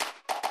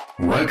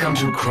Welcome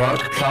to Crowd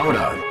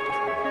Clouder,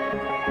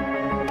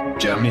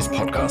 Germany's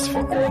podcast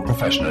for all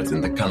professionals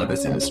in the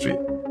cannabis industry.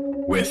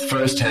 With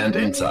first-hand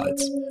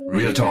insights,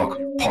 real talk,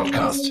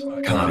 podcast,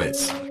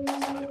 Cannabis.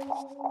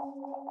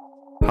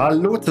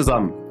 Hallo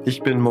zusammen,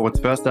 ich bin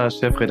Moritz Förster,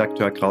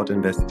 Chefredakteur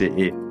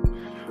crowdinvest.de.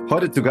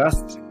 Heute zu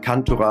Gast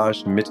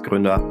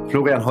Cantourage-Mitgründer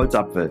Florian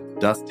Holzapfel.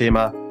 Das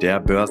Thema der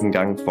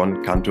Börsengang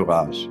von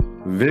Cantourage.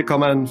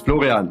 Willkommen,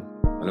 Florian.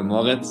 Hallo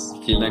Moritz,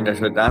 vielen Dank, dass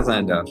ich heute da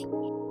sein darf.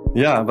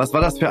 Ja, was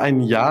war das für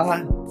ein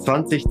Jahr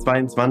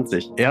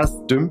 2022?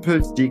 Erst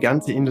dümpelt die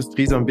ganze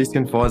Industrie so ein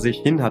bisschen vor sich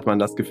hin, hat man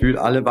das Gefühl.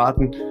 Alle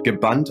warten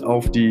gebannt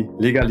auf die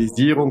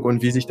Legalisierung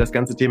und wie sich das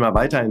ganze Thema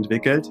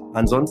weiterentwickelt.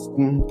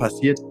 Ansonsten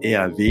passiert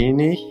eher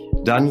wenig.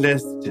 Dann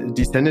lässt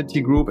die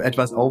Sanity Group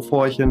etwas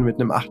aufhorchen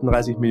mit einem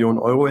 38 Millionen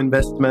Euro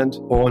Investment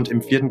und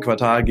im 4.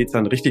 Quartal geht's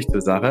dann richtig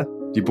zur Sache.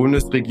 Die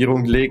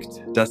Bundesregierung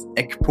legt das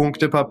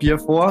Eckpunktepapier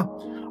vor.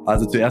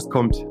 Also zuerst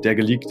kommt der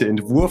geleakte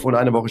Entwurf und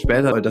eine Woche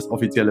später das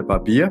offizielle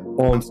Papier.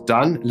 Und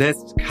dann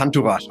lässt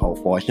Cantourage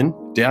aufhorchen,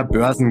 der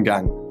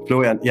Börsengang.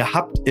 Florian, ihr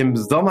habt im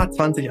Sommer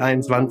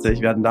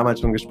 2021, wir hatten damals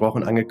schon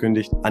gesprochen,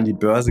 angekündigt, an die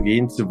Börse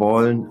gehen zu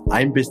wollen.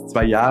 1 bis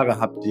 2 Jahre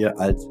habt ihr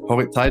als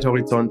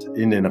Zeithorizont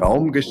in den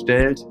Raum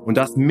gestellt. Und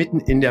das mitten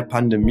in der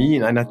Pandemie,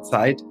 in einer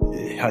Zeit,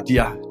 die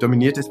ja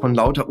dominiert ist von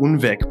lauter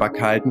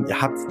Unwägbarkeiten. Ihr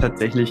habt es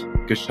tatsächlich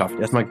geschafft.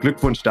 Erstmal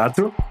Glückwunsch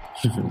dazu.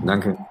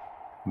 Danke.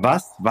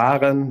 Was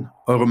waren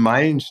eure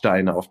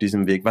Meilensteine auf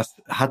diesem Weg? Was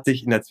hat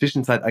sich in der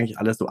Zwischenzeit eigentlich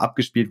alles so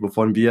abgespielt,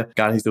 wovon wir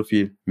gar nicht so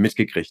viel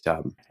mitgekriegt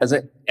haben? Also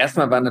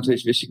erstmal war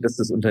natürlich wichtig, dass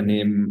das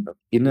Unternehmen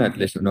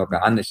inhaltlich und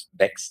organisch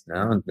wächst.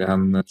 Ne? Und wir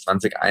haben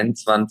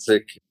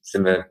 2021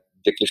 sind wir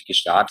wirklich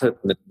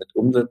gestartet mit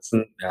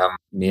Umsätzen. Wir haben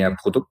mehr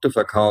Produkte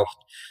verkauft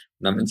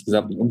und haben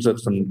insgesamt einen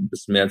Umsatz von ein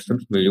bisschen mehr als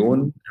 5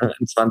 Millionen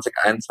in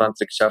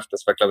 2021 geschafft.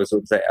 Das war, glaube ich, so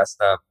unser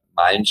erster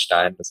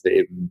Meilenstein, dass wir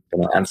eben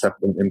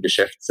ernsthaft im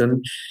Geschäft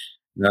sind.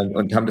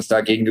 Und haben das da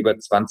gegenüber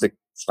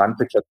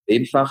 2020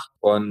 verzehnfacht.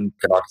 Und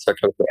genau, das war,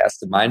 glaube ich, der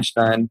erste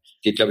Meilenstein.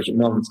 Geht, glaube ich,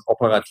 immer ums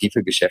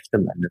operative Geschäft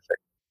im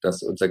Endeffekt.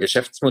 Dass unser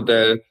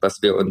Geschäftsmodell,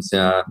 was wir uns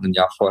ja ein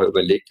Jahr vorher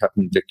überlegt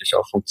hatten, wirklich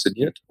auch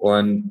funktioniert.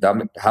 Und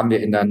damit haben wir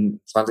in dann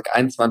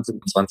 2021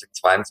 und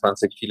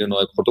 2022 viele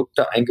neue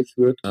Produkte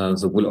eingeführt,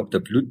 sowohl auf der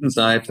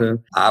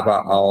Blütenseite,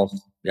 aber auch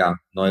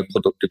neue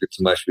Produkte wie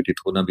zum Beispiel die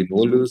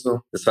Dronabinol-Lösung.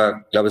 Das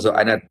war, glaube ich, so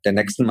einer der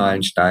nächsten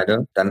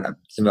Meilensteine. Dann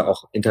sind wir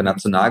auch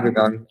international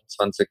gegangen.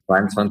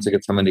 2022,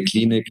 jetzt haben wir eine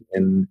Klinik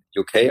in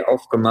UK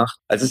aufgemacht.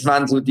 Also es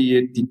waren so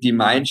die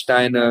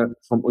Meilensteine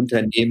vom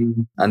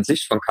Unternehmen an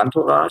sich, von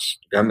Cantourage.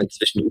 Wir haben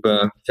inzwischen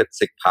über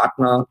 40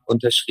 Partner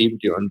unterschrieben,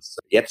 die uns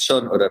jetzt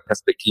schon oder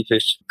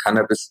perspektivisch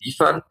Cannabis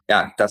liefern.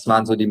 Ja, das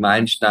waren so die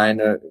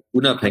Meilensteine,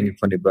 unabhängig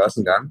von dem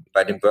Börsengang.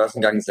 Bei dem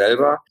Börsengang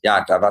selber,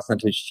 da war es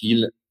natürlich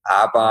viel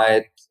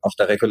Arbeit auf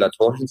der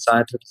regulatorischen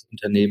Seite, das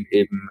Unternehmen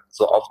eben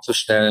so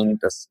aufzustellen,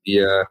 dass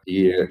wir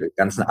die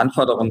ganzen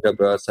Anforderungen der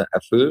Börse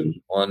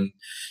erfüllen. Und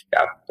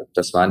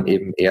das waren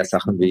eben eher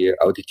Sachen wie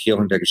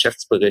Auditierung der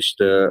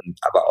Geschäftsberichte,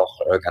 aber auch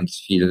ganz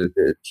viele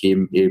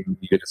Themen eben,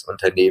 wie wir das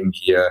Unternehmen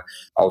hier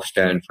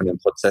aufstellen von den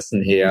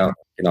Prozessen her.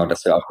 Genau,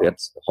 dass wir auch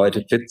jetzt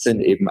heute fit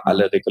sind, eben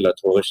alle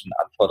regulatorischen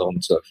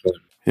Anforderungen zu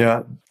erfüllen.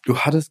 Ja, du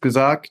hattest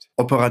gesagt,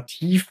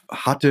 operativ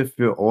hatte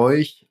für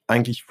euch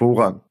eigentlich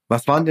Vorrang.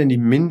 Was waren denn die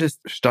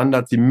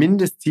Mindeststandards, die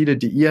Mindestziele,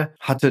 die ihr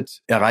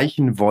hattet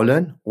erreichen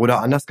wollen?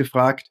 Oder anders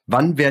gefragt,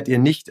 wann wärt ihr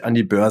nicht an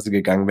die Börse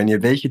gegangen, wenn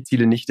ihr welche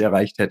Ziele nicht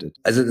erreicht hättet?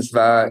 Also das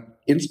war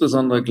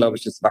insbesondere, glaube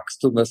ich, das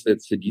Wachstum, was wir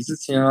jetzt für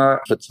dieses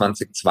Jahr, für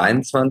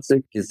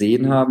 2022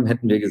 gesehen haben.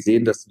 Hätten wir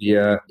gesehen, dass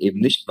wir eben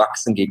nicht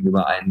wachsen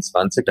gegenüber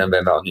 21, dann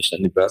wären wir auch nicht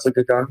an die Börse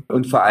gegangen.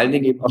 Und vor allen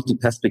Dingen eben auch die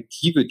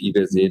Perspektive, die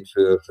wir sehen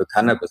für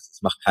Cannabis.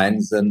 Es macht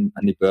keinen Sinn,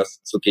 an die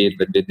Börse zu gehen,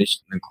 wenn wir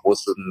nicht einen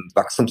großen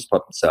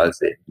Wachstumspotenzial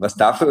sehen. Was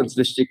dafür uns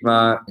wichtig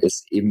war,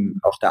 ist eben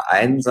auf der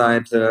einen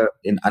Seite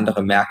in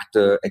andere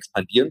Märkte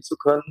expandieren zu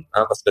können,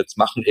 was wir jetzt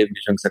machen, eben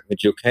wie schon gesagt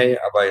mit UK,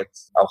 aber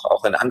jetzt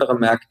auch in andere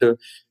Märkte,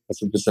 was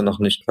wir bisher noch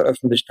nicht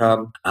veröffentlicht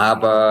haben.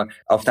 Aber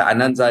auf der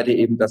anderen Seite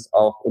eben, dass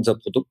auch unser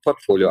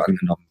Produktportfolio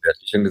angenommen wird.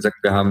 Ich habe gesagt,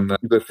 wir haben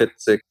über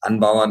 40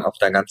 Anbauern auf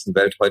der ganzen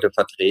Welt heute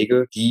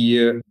Verträge.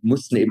 Die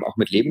mussten eben auch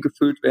mit Leben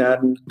gefüllt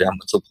werden. Wir haben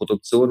unsere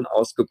Produktion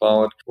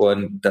ausgebaut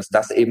und dass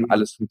das eben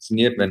alles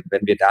funktioniert, wenn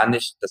wir da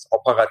nicht das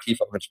operativ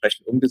auch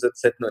entsprechend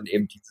umgesetzt hätten und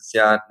eben dieses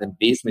Jahr einen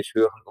wesentlich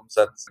höheren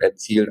Umsatz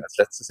erzielen als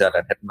letztes Jahr,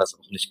 dann hätten wir es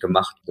auch nicht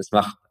gemacht. Das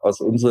macht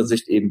aus unserer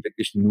Sicht eben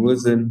wirklich nur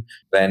Sinn,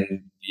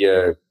 wenn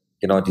wir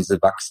genau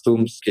diese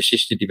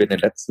Wachstumsgeschichte, die wir in den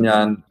letzten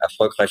Jahren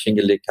erfolgreich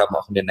hingelegt haben,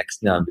 auch in den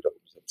nächsten Jahren wieder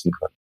umsetzen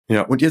können.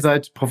 Ja, und ihr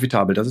seid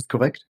profitabel, das ist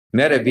korrekt?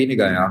 Mehr oder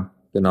weniger, ja.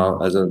 Genau,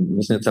 also wir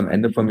müssen jetzt am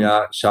Ende vom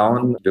Jahr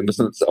schauen. Wir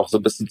müssen uns auch so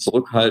ein bisschen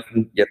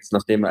zurückhalten, jetzt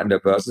nachdem wir an der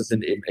Börse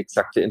sind, eben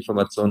exakte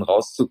Informationen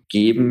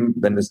rauszugeben,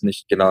 wenn es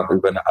nicht genau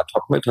über eine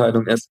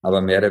Ad-Hoc-Mitteilung ist,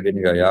 aber mehr oder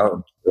weniger ja.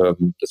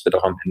 Und das wird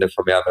auch am Ende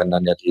vom Jahr, wenn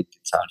dann ja die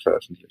Zahlen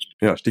veröffentlicht.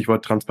 Ja,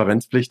 Stichwort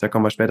Transparenzpflicht, da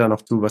kommen wir später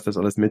noch zu, was das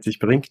alles mit sich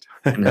bringt.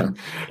 Ja.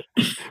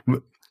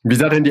 Wie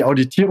sah denn die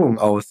Auditierung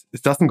aus?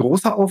 Ist das ein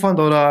großer Aufwand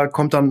oder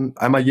kommt dann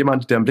einmal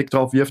jemand, der einen Blick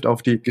drauf wirft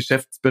auf die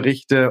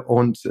Geschäftsberichte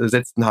und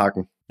setzt einen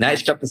Haken? Na,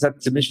 ich glaube, das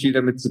hat ziemlich viel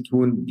damit zu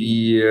tun,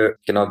 wie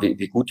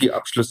gut die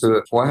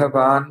Abschlüsse vorher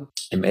waren.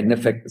 Im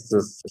Endeffekt ist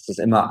es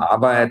immer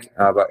Arbeit,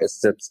 aber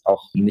ist jetzt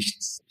auch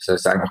nichts, wie soll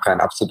ich sagen, auch kein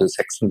absolutes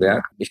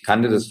Hexenwerk. Ich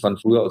kannte das von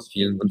früher aus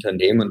vielen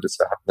Unternehmen und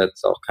deshalb hatten wir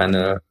jetzt auch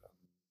keine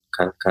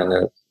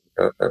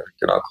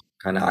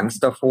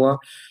Angst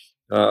davor.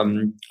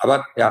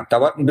 Aber ja,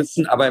 dauert ein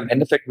bisschen, aber im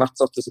Endeffekt macht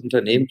es auch das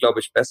Unternehmen, glaube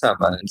ich, besser,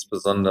 weil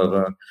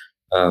insbesondere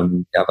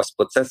was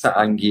Prozesse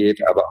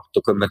angeht, aber auch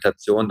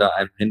Dokumentation, da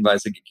einem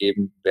Hinweise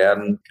gegeben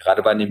werden.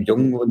 Gerade bei einem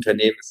jungen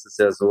Unternehmen ist es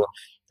ja so,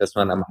 dass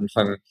man am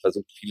Anfang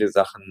versucht, viele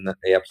Sachen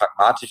eher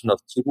pragmatisch und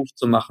auf Zuruf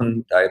zu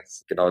machen. Da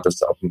jetzt genau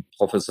das auf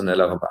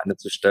professionellere Beine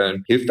zu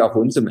stellen, hilft auch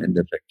uns im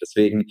Endeffekt.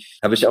 Deswegen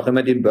habe ich auch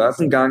immer den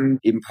Börsengang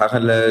eben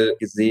parallel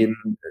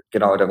gesehen.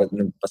 Genau,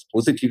 was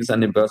Positives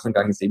an dem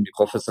Börsengang ist eben die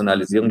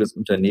Professionalisierung des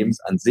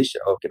Unternehmens an sich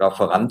auch genau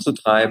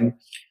voranzutreiben.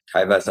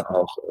 Teilweise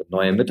auch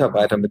neue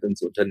Mitarbeiter mit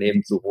ins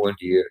Unternehmen zu holen,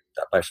 die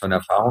dabei schon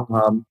Erfahrung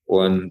haben.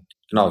 Und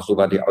genau, so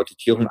war die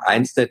Auditierung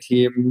eins der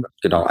Themen,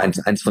 genau,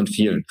 eins von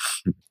vielen.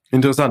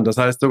 Interessant. Das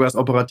heißt, sogar das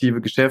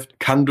operative Geschäft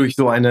kann durch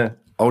so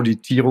eine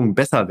Auditierung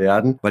besser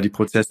werden, weil die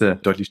Prozesse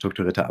deutlich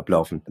strukturierter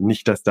ablaufen.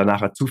 Nicht, dass da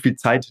nachher zu viel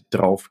Zeit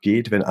drauf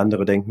geht, wenn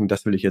andere denken,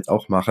 das will ich jetzt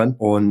auch machen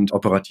und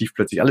operativ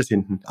plötzlich alles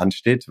hinten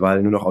ansteht,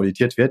 weil nur noch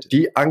auditiert wird.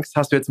 Die Angst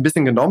hast du jetzt ein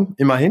bisschen genommen,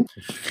 immerhin.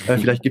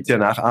 Vielleicht gibt's ja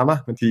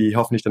Nachahmer, die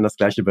hoffentlich dann das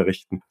Gleiche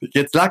berichten.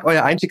 Jetzt lag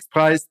euer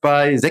Einstiegspreis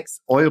bei 6,48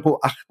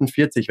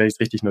 €, wenn ich es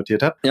richtig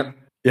notiert habe. Ja.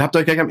 Ihr habt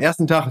euch gleich am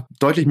ersten Tag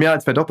deutlich mehr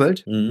als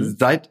verdoppelt.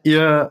 Seid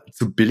ihr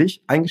zu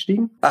billig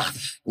eingestiegen? Ach,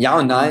 ja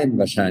und nein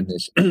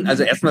wahrscheinlich.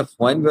 Also erstmal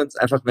freuen wir uns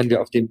einfach, wenn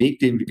wir auf dem Weg,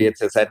 den wir jetzt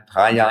ja seit ein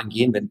paar Jahren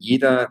gehen, wenn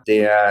jeder,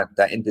 der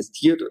da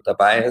investiert und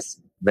dabei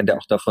ist, wenn der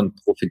auch davon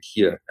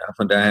profitiert. Ja,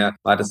 von daher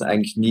war das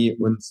eigentlich nie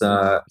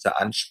unser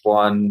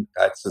Ansporn,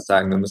 als zu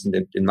sagen, wir müssen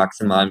den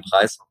maximalen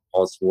Preis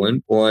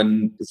rausholen.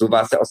 Und so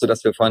war es ja auch so,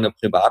 dass wir vorhin eine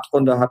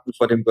Privatrunde hatten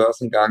vor dem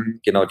Börsengang.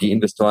 Genau, die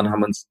Investoren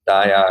haben uns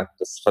da ja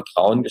das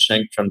Vertrauen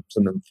geschenkt schon zu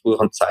einem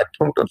früheren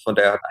Zeitpunkt und von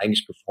daher hat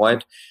eigentlich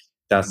gefreut,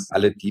 dass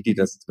alle die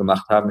das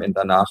gemacht haben,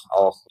 danach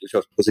auch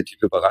durchaus positiv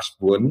überrascht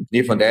wurden.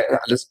 Nee, von daher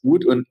alles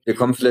gut und wir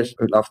kommen vielleicht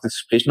auf das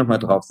Gespräch nochmal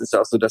drauf. Es ist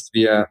ja auch so, dass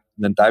wir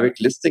ein Direct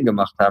Listing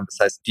gemacht haben. Das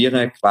heißt,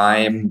 direkt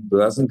beim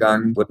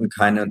Börsengang wurden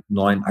keine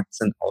neuen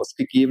Aktien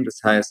ausgegeben. Das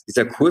heißt,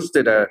 dieser Kurs,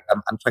 der da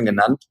am Anfang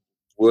genannt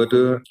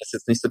wurde, ist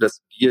jetzt nicht so,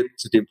 dass wir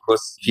zu dem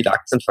Kurs viele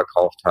Aktien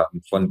verkauft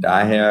haben. Von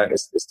daher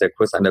ist der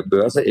Kurs an der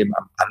Börse eben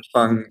am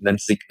Anfang ein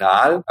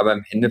Signal, aber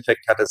im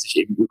Endeffekt hat er sich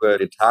eben über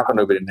den Tag und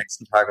über den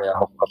nächsten Tag ja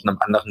auch auf einem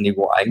anderen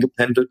Niveau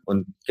eingependelt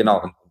und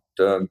genau,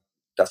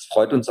 das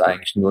freut uns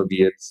eigentlich nur, wie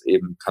jetzt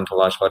eben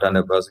Kantorage heute an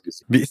der Börse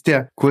gesehen. Wie ist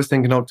der Kurs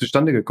denn genau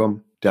zustande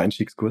gekommen, der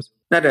Einstiegskurs?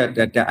 Na,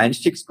 der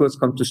Einstiegskurs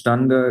kommt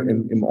zustande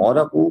im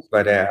Orderbuch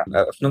bei der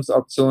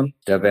Eröffnungsauktion.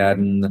 Da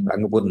werden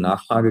Angebot und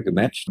Nachfrage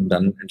gematcht und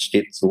dann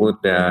entsteht so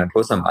der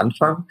Kurs am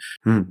Anfang.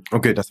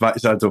 Okay,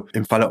 ist also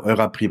im Falle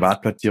eurer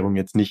Privatplatzierung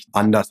jetzt nicht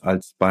anders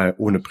als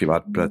ohne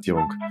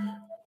Privatplatzierung.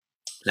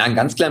 Na, ein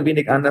ganz klein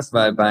wenig anders,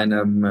 weil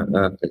beim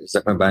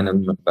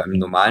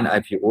normalen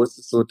IPO ist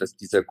es so, dass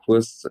dieser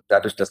Kurs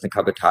dadurch, dass eine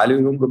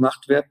Kapitalerhöhung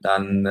gemacht wird,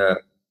 dann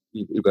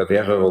über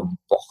mehrere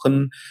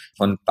Wochen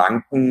von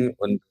Banken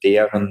und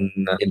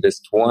deren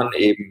Investoren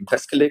eben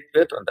festgelegt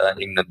wird und da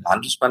irgendeine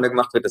Handelsspanne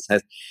gemacht wird. Das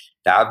heißt,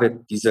 da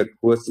wird dieser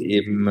Kurs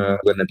eben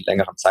über einen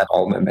längeren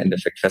Zeitraum im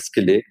Endeffekt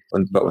festgelegt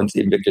und bei uns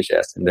eben wirklich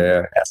erst in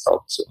der ersten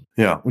Auktion.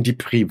 Ja, und die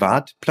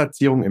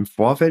Privatplatzierung im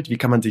Vorfeld, wie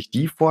kann man sich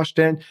die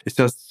vorstellen? Ist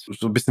das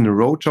so ein bisschen eine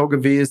Roadshow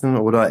gewesen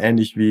oder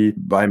ähnlich wie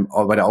bei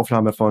der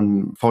Aufnahme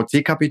von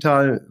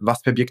VC-Kapital?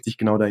 Was verbirgt sich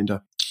genau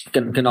dahinter?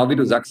 Genau wie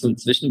du sagst, so ein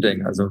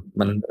Zwischending. Also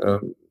man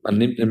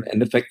nimmt im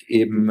Endeffekt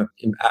eben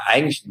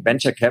eigentlich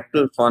Venture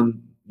Capital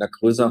von einer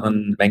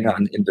größeren Menge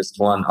an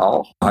Investoren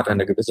auf, hat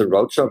eine gewisse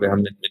Roadshow. Wir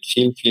haben mit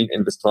vielen, vielen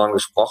Investoren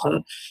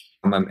gesprochen,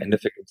 haben im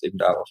Endeffekt uns eben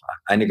darauf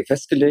einige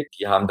festgelegt.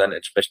 Die haben dann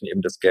entsprechend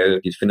eben das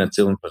Geld, die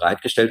Finanzierung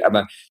bereitgestellt.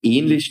 Aber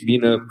ähnlich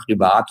wie eine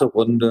private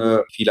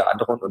Runde viele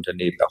andere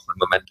Unternehmen auch im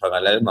Moment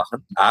parallel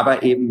machen.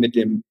 Aber eben mit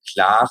der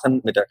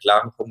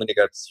klaren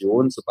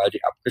Kommunikation, sobald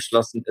die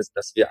abgeschlossen ist,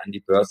 dass wir an die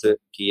Börse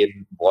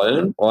gehen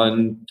wollen.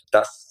 Und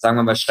das, sagen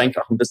wir mal, schränkt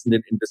auch ein bisschen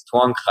den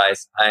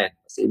Investorenkreis ein.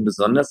 Was eben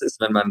besonders ist,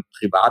 wenn man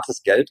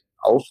privates Geld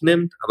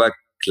aufnimmt, aber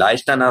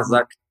gleich danach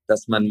sagt,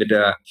 dass man mit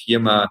der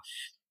Firma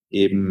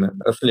eben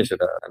öffentlich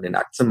oder an den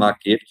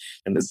Aktienmarkt geht,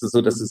 dann ist es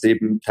so, dass es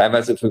eben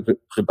teilweise für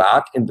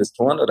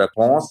Privatinvestoren oder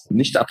Fonds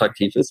nicht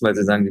attraktiv ist, weil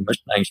sie sagen, sie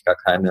möchten eigentlich gar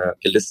keine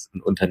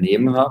gelisteten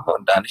Unternehmen haben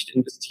und da nicht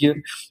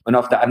investieren. Und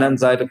auf der anderen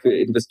Seite für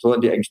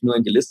Investoren, die eigentlich nur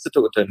in gelistete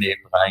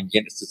Unternehmen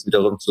reingehen, ist es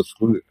wiederum zu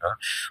früh. Ja?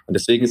 Und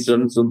deswegen ist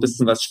es so ein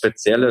bisschen was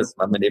Spezielles,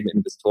 weil man eben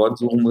Investoren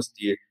suchen muss,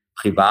 die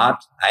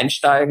privat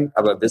einsteigen,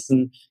 aber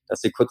wissen, dass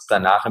sie kurz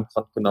danach im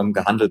Grunde genommen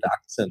gehandelte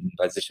Aktien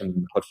bei sich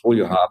im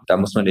Portfolio haben. Da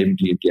muss man eben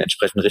die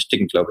entsprechend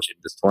richtigen, glaube ich,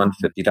 Investoren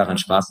finden, die daran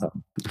Spaß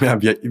haben.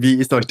 Ja, wie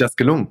ist euch das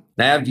gelungen?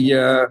 Das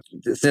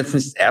ist jetzt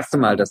nicht das erste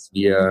Mal, dass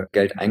wir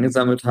Geld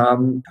eingesammelt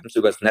haben. Wir haben es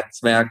über das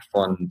Netzwerk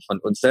von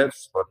uns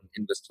selbst, von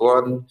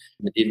Investoren,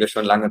 mit denen wir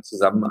schon lange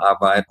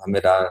zusammenarbeiten, haben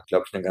wir da,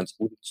 glaube ich, einen ganz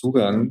guten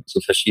Zugang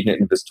zu verschiedenen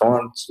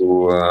Investoren,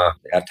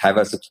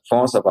 teilweise zu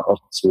Fonds, aber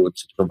auch zu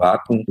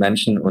privaten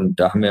Menschen. Und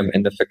da haben wir im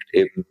Endeffekt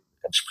eben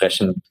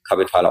entsprechend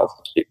Kapital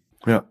aufgetrieben.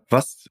 Ja.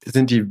 Was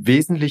sind die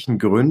wesentlichen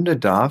Gründe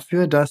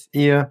dafür, dass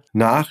ihr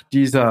nach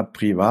dieser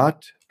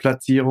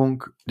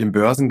Privatplatzierung den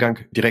Börsengang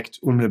direkt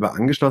unmittelbar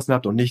angeschlossen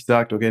habt und nicht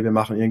sagt, okay, wir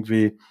machen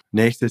irgendwie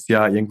nächstes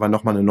Jahr irgendwann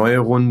nochmal eine neue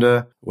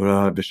Runde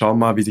oder wir schauen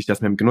mal, wie sich das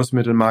mit dem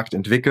Genussmittelmarkt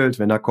entwickelt.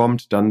 Wenn er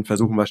kommt, dann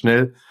versuchen wir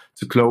schnell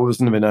zu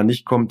closen. Wenn er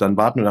nicht kommt, dann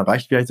warten und dann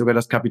reicht vielleicht sogar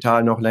das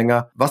Kapital noch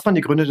länger. Was waren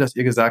die Gründe, dass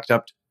ihr gesagt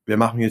habt, wir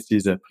machen jetzt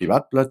diese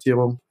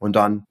Privatplatzierung und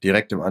dann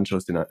direkt im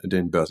Anschluss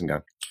den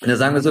Börsengang? Und da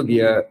sagen wir so,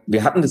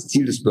 wir hatten das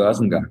Ziel des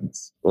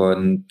Börsengangs.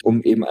 Und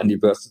um eben an die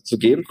Börse zu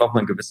gehen, braucht man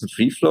einen gewissen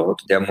Free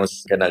Float. Der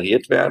muss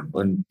generiert werden.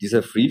 Und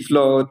dieser Free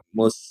Float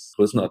muss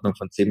Größenordnung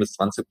von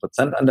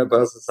 10-20% an der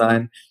Börse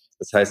sein.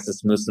 Das heißt,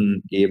 es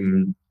müssen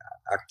eben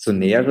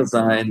Aktionäre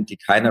sein, die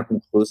keine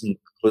größeren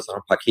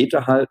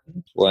Pakete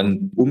halten.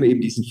 Und um eben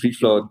diesen Free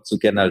Float zu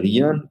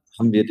generieren,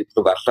 haben wir die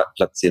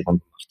Privatplatzierung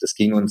gemacht. Es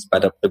ging uns bei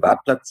der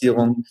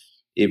Privatplatzierung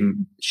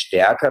eben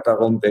stärker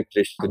darum,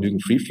 wirklich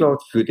genügend Free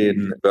Float für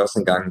den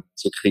Börsengang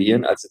zu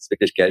kreieren, als jetzt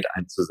wirklich Geld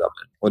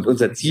einzusammeln. Und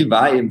unser Ziel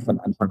war eben von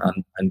Anfang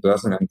an, einen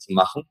Börsengang zu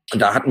machen.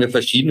 Und da hatten wir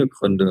verschiedene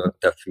Gründe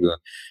dafür.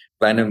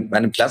 Bei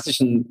einem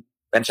klassischen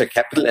Venture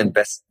Capital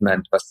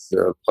Investment, was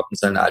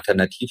potenziell eine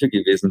Alternative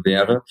gewesen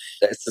wäre,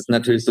 da ist es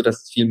natürlich so,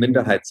 dass es viel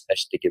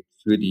Minderheitsrechte gibt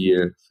für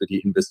die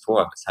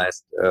Investoren. Das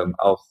heißt,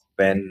 auch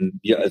wenn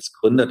wir als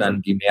Gründer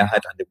dann die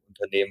Mehrheit an dem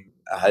Unternehmen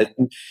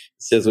erhalten,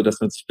 ist ja so, dass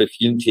man sich bei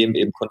vielen Themen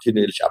eben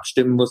kontinuierlich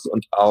abstimmen muss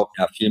und auch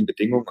vielen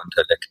Bedingungen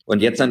unterliegt.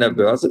 Und jetzt an der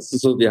Börse ist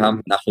es so, wir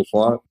haben nach wie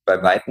vor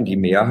bei Weitem die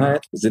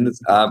Mehrheit, sind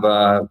es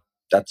aber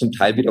da zum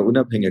Teil wieder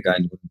unabhängiger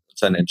in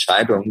unseren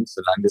Entscheidungen,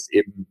 solange es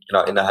eben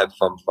innerhalb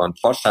von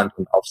Vorstand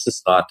und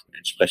Aufsichtsrat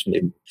entsprechend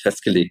eben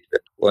festgelegt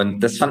wird. Und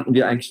das fanden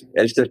wir eigentlich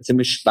ehrlich gesagt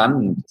ziemlich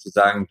spannend, zu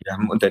sagen, wir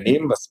haben ein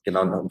Unternehmen, was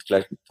und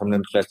vielleicht kommen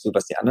dann vielleicht so,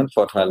 was die anderen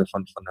Vorteile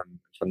von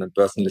einem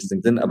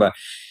Börsenlisting sind, aber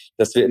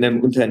dass wir in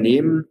einem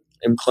Unternehmen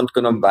im Grunde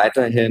genommen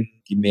weiterhin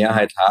die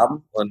Mehrheit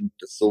haben und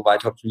das so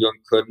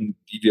weiterführen können,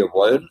 wie wir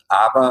wollen,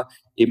 aber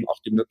eben auch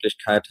die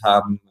Möglichkeit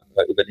haben,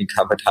 über den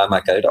Kapital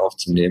mal Geld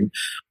aufzunehmen.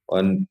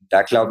 Und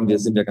da glauben wir,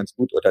 sind wir ganz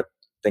gut oder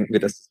denken wir,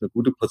 dass das eine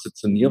gute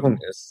Positionierung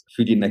ist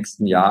für die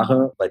nächsten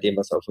Jahre bei dem,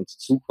 was auf uns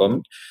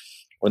zukommt.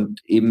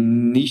 Und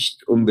eben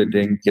nicht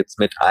unbedingt jetzt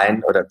mit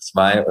 1 oder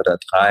 2 oder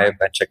 3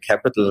 Venture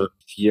Capital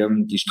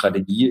Firmen die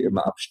Strategie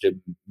immer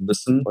abstimmen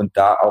müssen und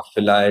da auch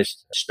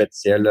vielleicht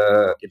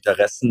spezielle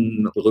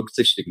Interessen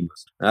berücksichtigen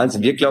müssen.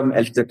 Also wir glauben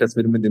ehrlich gesagt, dass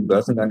wir mit dem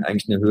Börsengang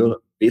eigentlich eine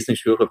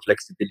wesentlich höhere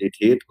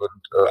Flexibilität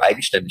und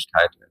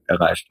Eigenständigkeit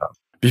erreicht haben.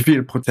 Wie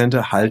viele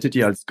Prozente haltet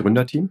ihr als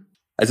Gründerteam?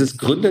 Also das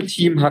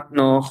Gründerteam hat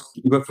noch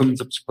über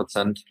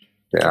 75%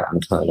 der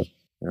Anteile.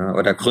 Ja,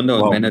 oder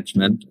Gründer und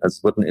Management. Also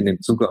es wurden in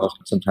dem Zuge auch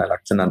zum Teil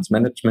Aktien ans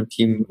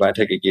Management-Team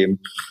weitergegeben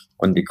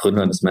und die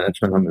Gründer und das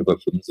Management haben über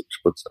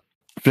 75%.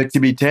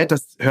 Flexibilität,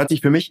 das hört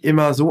sich für mich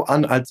immer so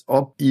an, als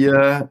ob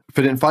ihr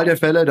für den Fall der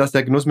Fälle, dass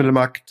der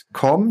Genussmittelmarkt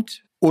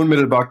kommt,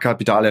 unmittelbar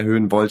Kapital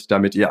erhöhen wollt,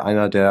 damit ihr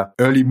einer der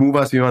Early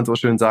Movers, wie man so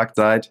schön sagt,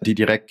 seid, die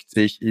direkt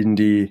sich in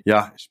die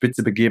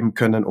Spitze begeben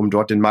können, um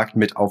dort den Markt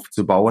mit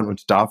aufzubauen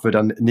und dafür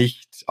dann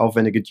nicht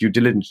aufwendige Due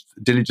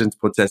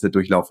Diligence-Prozesse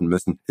durchlaufen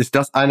müssen. Ist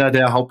das einer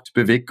der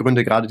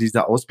Hauptbeweggründe, gerade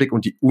dieser Ausblick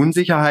und die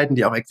Unsicherheiten,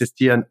 die auch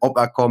existieren, ob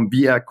er kommt,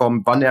 wie er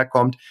kommt, wann er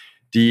kommt,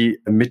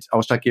 die mit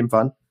ausschlaggebend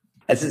waren?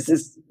 Also es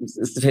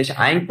ist vielleicht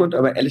ein Grund,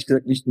 aber ehrlich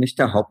gesagt nicht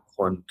der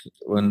Hauptgrund.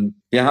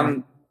 Und wir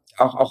haben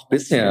auch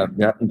bisher,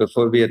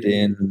 bevor wir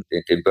den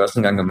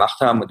Börsengang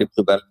gemacht haben und die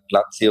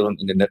Privatplatzierung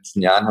in den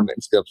letzten Jahren, haben wir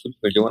insgesamt 5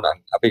 Millionen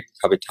an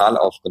Kapital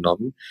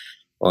aufgenommen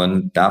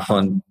und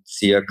davon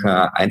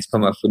circa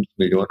 1,5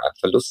 Millionen an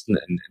Verlusten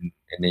in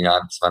den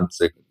Jahren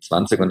 2020 und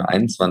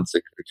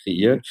 2021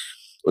 kreiert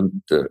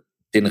und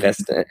den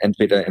Rest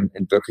entweder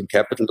in Working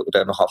Capital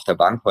oder noch auf der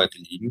Bank heute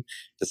liegen.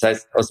 Das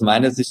heißt, aus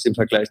meiner Sicht im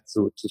Vergleich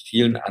zu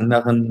vielen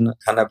anderen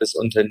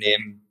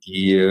Cannabis-Unternehmen,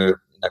 die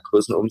in der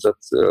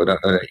Größenumsatz oder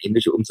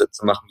ähnliche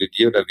Umsätze machen wie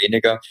wir oder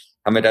weniger,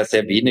 haben wir da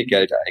sehr wenig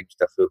Geld eigentlich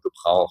dafür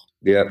gebraucht.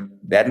 Wir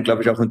werden,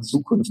 glaube ich, auch in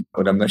Zukunft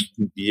oder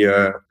möchten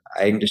wir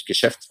eigentlich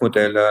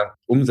Geschäftsmodelle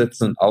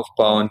umsetzen und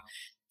aufbauen,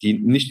 die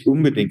nicht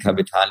unbedingt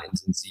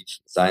kapitalintensiv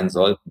sein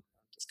sollten.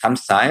 Das kann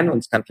sein und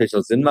es kann vielleicht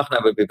auch Sinn machen,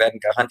 aber wir werden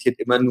garantiert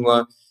immer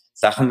nur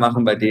Sachen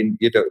machen, bei denen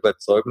wir der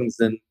Überzeugung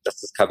sind, dass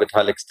das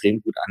Kapital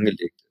extrem gut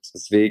angelegt ist.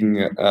 Deswegen,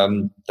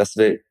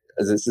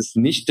 es ist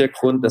nicht der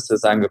Grund, dass wir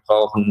sagen, wir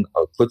brauchen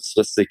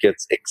kurzfristig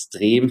jetzt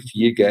extrem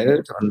viel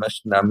Geld und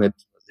möchten damit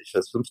ich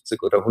weiß,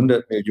 50 oder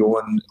 100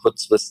 Millionen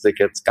kurzfristig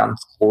jetzt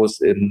ganz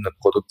groß in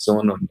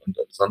Produktion und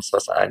sonst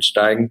was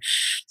einsteigen,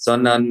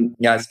 sondern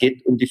ja, es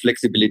geht um die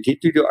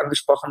Flexibilität, die du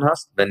angesprochen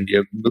hast. Wenn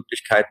wir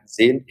Möglichkeiten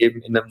sehen,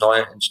 eben in einem neu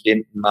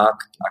entstehenden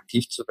Markt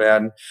aktiv zu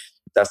werden,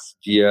 dass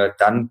wir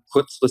dann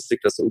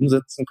kurzfristig das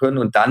umsetzen können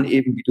und dann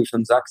eben, wie du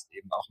schon sagst,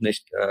 eben auch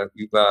nicht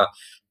über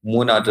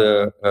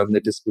Monate eine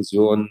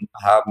Diskussion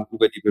haben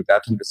über die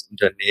Bewertung des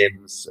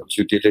Unternehmens,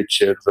 Due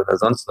Diligence oder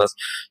sonst was,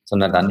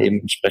 sondern dann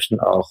eben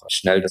entsprechend auch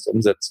schnell das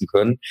umsetzen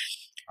können.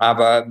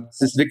 Aber es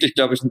ist wirklich,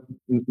 glaube ich,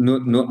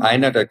 nur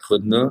einer der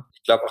Gründe.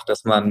 Ich glaube auch,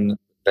 dass man,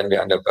 wenn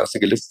wir an der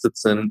Börse gelistet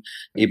sind,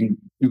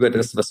 eben über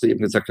das, was du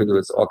eben gesagt hast, über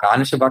das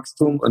organische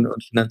Wachstum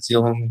und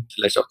Finanzierung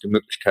vielleicht auch die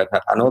Möglichkeit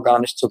hat,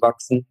 anorganisch zu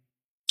wachsen.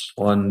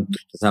 Und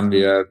das haben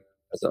wir,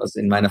 also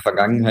in meiner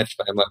Vergangenheit, ich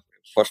war immer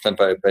Vorstand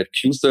bei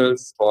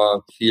Q-Sales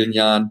vor vielen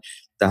Jahren,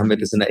 da haben wir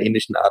das in einer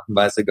ähnlichen Art und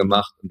Weise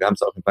gemacht und wir haben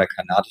es auch bei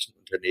kanadischen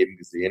Unternehmen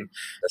gesehen,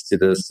 dass sie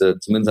das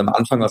zumindest am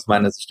Anfang aus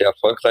meiner Sicht sehr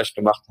erfolgreich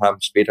gemacht haben,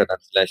 später dann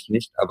vielleicht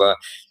nicht, aber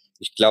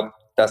ich glaube,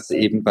 dass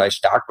eben bei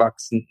stark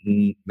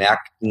wachsenden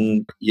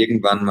Märkten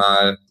irgendwann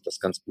mal das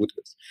ganz gut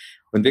ist.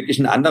 Und wirklich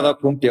ein anderer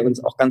Punkt, der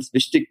uns auch ganz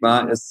wichtig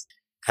war, ist,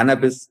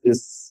 Cannabis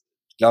ist,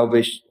 glaube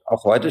ich,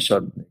 auch heute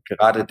schon,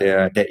 gerade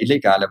der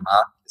illegale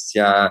Markt ist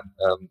ja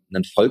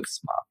ein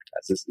Volksmarkt.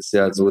 Also es ist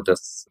ja so,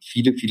 dass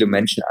viele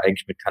Menschen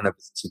eigentlich mit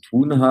Cannabis zu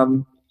tun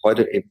haben,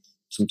 heute eben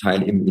zum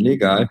Teil eben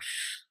illegal.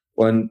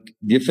 Und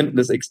wir finden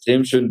es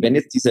extrem schön, wenn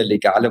jetzt dieser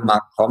legale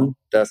Markt kommt,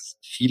 dass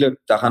viele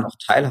daran auch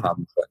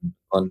teilhaben können.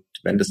 Und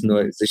wenn das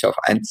nur sich auf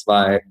ein,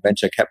 zwei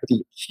Venture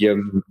Capital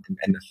Firmen im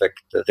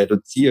Endeffekt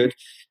reduziert,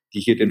 die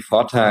hier den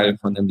Vorteil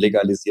von einem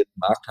legalisierten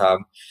Markt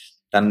haben,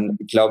 dann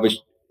glaube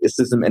ich, ist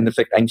es im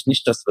Endeffekt eigentlich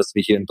nicht das, was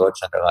wir hier in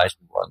Deutschland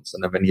erreichen wollen,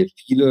 sondern wenn hier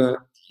viele,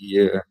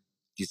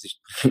 die sich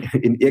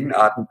in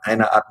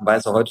irgendeiner Art und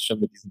Weise heute schon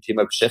mit diesem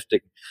Thema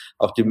beschäftigen,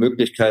 auch die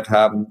Möglichkeit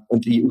haben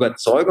und die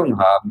Überzeugung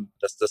haben,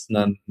 dass das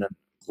ein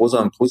großer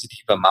und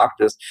positiver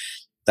Markt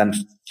ist, dann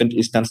finde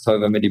ich es ganz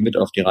toll, wenn wir die mit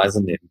auf die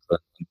Reise nehmen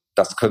können. Und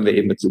das können wir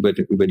eben jetzt über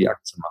die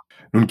Aktie machen.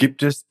 Nun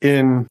gibt es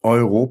in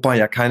Europa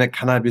ja keine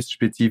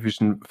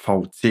cannabis-spezifischen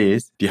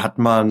VCs. Die hat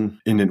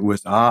man in den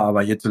USA,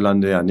 aber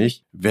hierzulande ja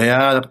nicht.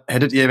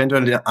 Hättet ihr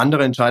eventuell eine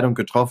andere Entscheidung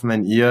getroffen,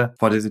 wenn ihr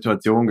vor der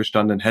Situation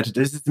gestanden hättet?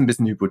 Es ist ein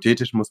bisschen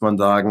hypothetisch, muss man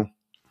sagen.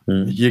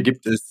 Hier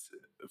gibt es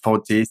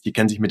VCs, die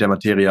kennen sich mit der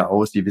Materie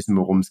aus, die wissen,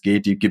 worum es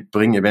geht, die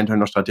bringen eventuell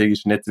noch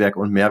strategische Netzwerke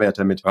und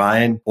Mehrwerte mit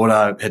rein.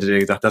 Oder hättet ihr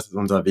gesagt, das ist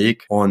unser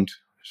Weg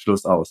und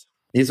Schluss aus?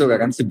 Nee, sogar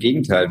ganz im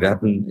Gegenteil. Wir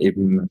hatten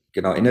eben,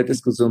 genau, in der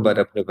Diskussion bei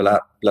der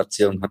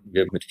Präplatzierung hatten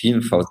wir mit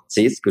vielen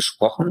VCs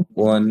gesprochen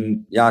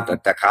und ja,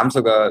 da kam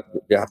sogar,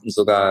 wir hatten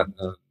sogar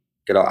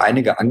genau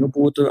einige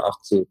Angebote,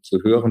 auch zu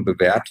höheren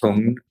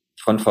Bewertungen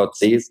von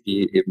VCs,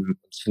 die eben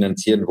uns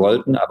finanzieren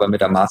wollten, aber mit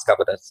der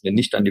Maßgabe, dass wir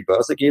nicht an die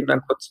Börse gehen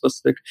dann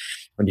kurzfristig,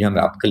 und die haben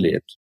wir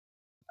abgelehnt.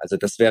 Also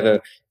das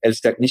wäre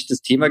ehrlich gesagt nicht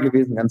das Thema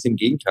gewesen, ganz im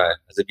Gegenteil.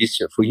 Also wie ich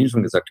ja vorhin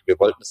schon gesagt habe, wir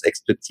wollten es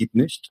explizit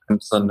nicht,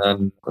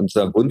 sondern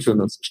unser Wunsch und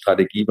unsere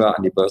Strategie war,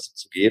 an die Börse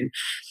zu gehen.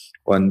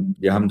 Und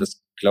wir haben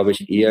das, glaube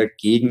ich, eher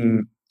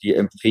gegen die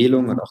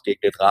Empfehlung und auch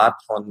gegen den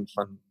Rat von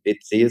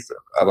BCs,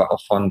 aber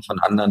auch von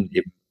anderen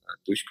eben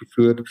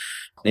durchgeführt.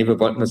 Nee, wir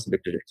wollten das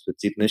wirklich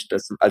explizit nicht.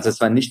 Also es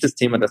war nicht das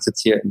Thema, dass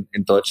jetzt hier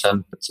in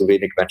Deutschland zu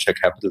wenig Venture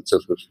Capital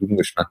zur Verfügung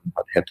gestanden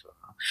hätte.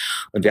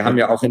 Und wir haben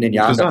ja auch in den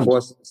Jahren davor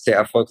sehr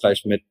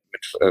erfolgreich mit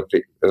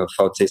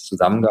VCs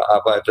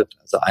zusammengearbeitet.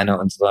 Also einer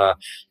unserer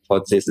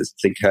VCs ist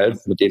Think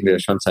Health, mit dem wir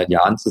schon seit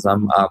Jahren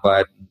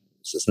zusammenarbeiten.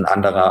 Es ist ein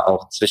anderer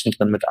auch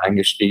zwischendrin mit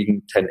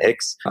eingestiegen,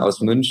 10X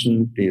aus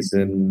München. Die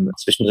sind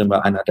zwischendrin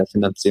bei einer der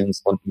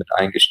Finanzierungsrunden mit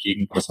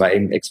eingestiegen. Das war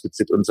eben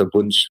explizit unser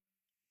Wunsch,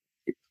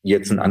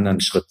 jetzt einen anderen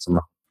Schritt zu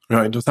machen.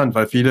 Ja, interessant,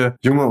 weil viele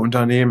junge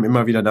Unternehmen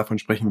immer wieder davon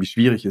sprechen, wie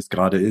schwierig es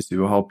gerade ist,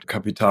 überhaupt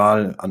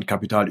an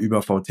Kapital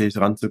über VCs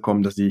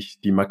ranzukommen, dass sich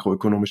die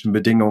makroökonomischen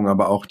Bedingungen,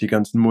 aber auch die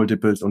ganzen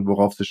Multiples und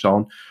worauf sie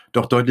schauen,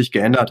 doch deutlich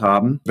geändert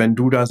haben. Wenn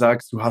du da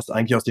sagst, du hast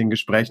eigentlich aus den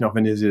Gesprächen, auch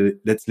wenn ihr sie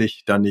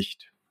letztlich dann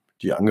nicht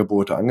die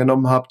Angebote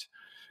angenommen habt,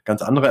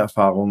 ganz andere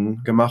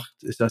Erfahrungen gemacht,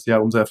 ist das ja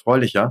umso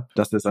erfreulicher,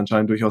 dass es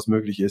anscheinend durchaus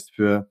möglich ist,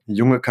 für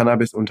junge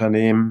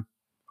Cannabis-Unternehmen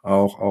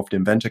auch auf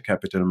dem Venture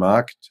Capital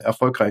Markt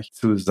erfolgreich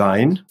zu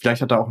sein.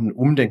 Vielleicht hat da auch ein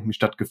Umdenken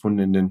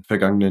stattgefunden in den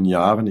vergangenen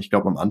Jahren. Ich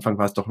glaube, am Anfang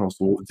war es doch noch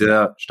so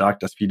sehr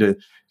stark, dass viele,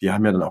 die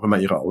haben ja dann auch immer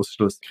ihre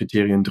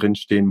Ausschlusskriterien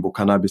drinstehen, wo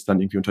Cannabis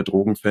dann irgendwie unter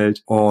Drogen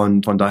fällt,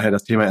 und von daher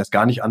das Thema erst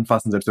gar nicht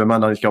anfassen, selbst wenn man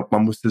dann, ich glaube,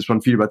 man musste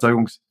schon viel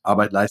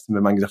Überzeugungsarbeit leisten,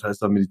 wenn man gesagt hat, das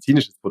ist doch ein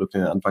medizinisches Produkt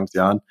in den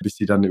Anfangsjahren, bis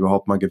die dann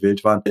überhaupt mal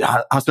gewählt waren.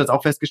 Hast du jetzt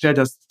auch festgestellt,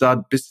 dass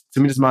da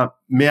zumindest mal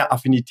mehr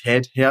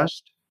Affinität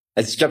herrscht?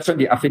 Also ich glaube schon,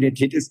 die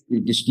Affinität ist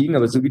gestiegen,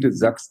 aber so wie du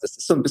sagst, das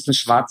ist so ein bisschen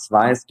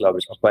schwarz-weiß, glaube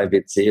ich, auch bei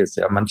WCs.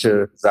 Ja,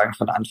 manche sagen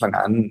von Anfang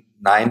an,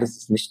 nein, das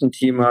ist nicht ein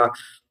Thema.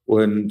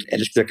 Und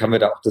ehrlich gesagt haben wir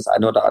da auch das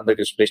eine oder andere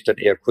Gespräch dann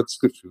eher kurz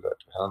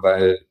geführt, ja,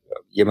 weil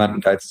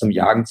jemanden da jetzt zum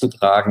Jagen zu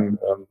tragen,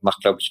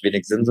 macht, glaube ich,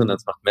 wenig Sinn, sondern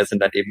es macht mehr Sinn,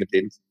 dann eben mit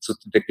denen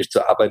wirklich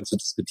zu arbeiten, zu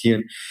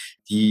diskutieren,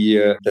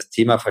 die das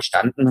Thema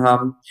verstanden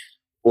haben.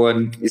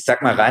 Und ich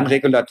sag mal, rein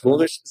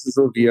regulatorisch ist es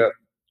so, wir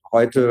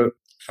heute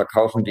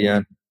verkaufen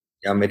wir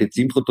ja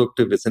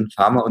Medizinprodukte, wir sind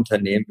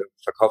Pharmaunternehmen, wir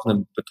verkaufen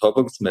ein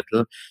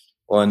Betäubungsmittel.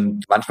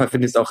 Und manchmal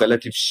finde ich es auch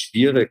relativ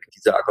schwierig,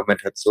 diese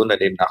Argumentation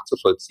daneben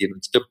nachzuvollziehen.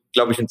 Und es gibt,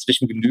 glaube ich,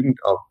 inzwischen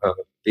genügend auch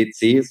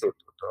VCs und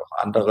auch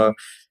andere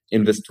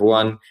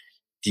Investoren,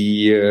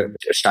 die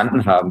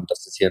verstanden haben,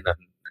 dass es hier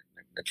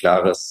ein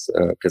klares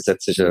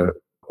gesetzliche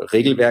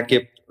Regelwerk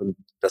gibt und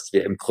dass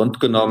wir im Grunde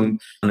genommen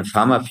eine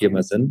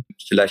Pharmafirma sind,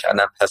 vielleicht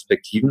anderen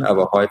Perspektiven,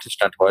 aber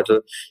Stand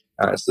heute,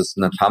 ist es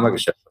ein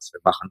Pharmageschäft, was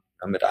wir machen,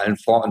 mit allen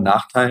Vor- und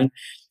Nachteilen.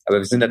 Aber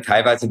wir sind da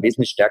teilweise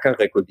wesentlich stärker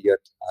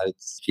reguliert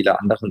als viele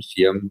anderen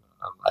Firmen.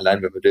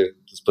 Allein wenn wir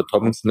das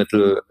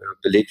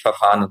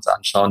Betäubungsmittel-Belegverfahren uns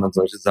anschauen und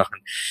solche Sachen,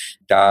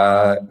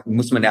 da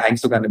muss man ja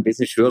eigentlich sogar ein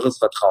wesentlich höheres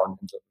Vertrauen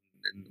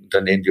in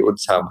Unternehmen wie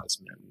uns haben als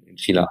in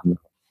viele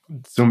andere.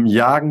 Zum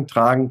Jagen,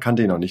 Tragen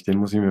kannte ich noch nicht, den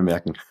muss ich mir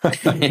merken.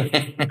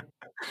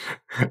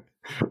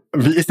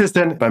 Wie ist es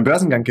denn beim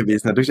Börsengang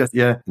gewesen? Dadurch, dass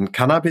ihr ein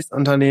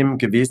Cannabis-Unternehmen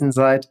gewesen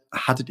seid,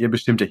 hattet ihr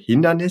bestimmte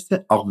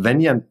Hindernisse, auch wenn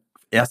ihr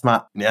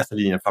erstmal in erster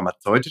Linie ein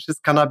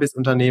pharmazeutisches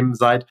Cannabis-Unternehmen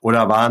seid?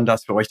 Oder waren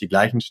das für euch die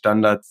gleichen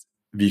Standards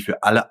wie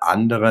für alle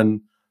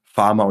anderen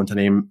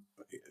Pharmaunternehmen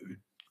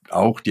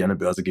auch, die an die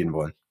Börse gehen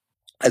wollen?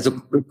 Also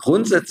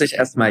grundsätzlich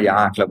erstmal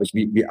ja, glaube ich,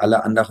 wie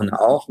alle anderen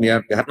auch.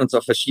 Wir hatten uns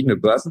auch verschiedene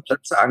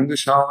Börsenplätze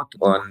angeschaut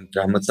und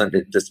haben uns dann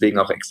deswegen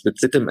auch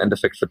explizit im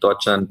Endeffekt für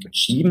Deutschland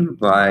entschieden,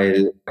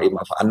 weil eben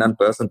auf anderen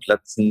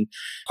Börsenplätzen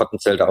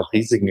potenziell da auch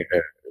Risiken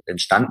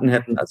entstanden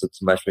hätten. Also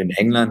zum Beispiel in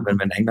England, wenn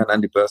wir in England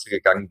an die Börse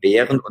gegangen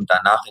wären und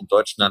danach in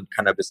Deutschland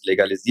Cannabis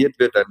legalisiert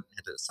wird, dann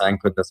hätte es sein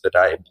können, dass wir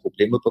da eben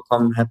Probleme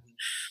bekommen hätten.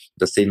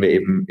 Das sehen wir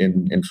eben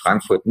in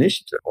Frankfurt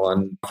nicht.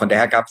 Und von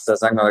daher gab es da,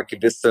 sagen wir mal,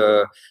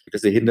 gewisse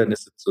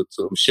Hindernisse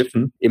zu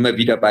umschiffen. Immer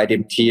wieder bei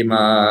dem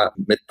Thema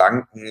mit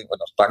Banken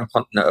und auch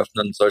Bankkonten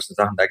eröffnen und solchen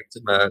Sachen, da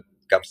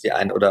gab es die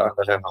ein oder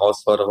andere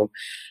Herausforderung.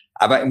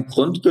 Aber im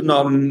Grunde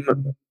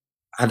genommen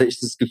hatte ich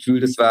das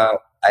Gefühl, das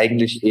war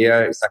eigentlich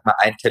eher, ich sag mal,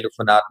 ein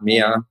Telefonat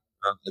mehr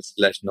als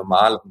vielleicht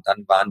normal. Und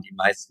dann waren die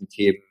meisten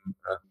Themen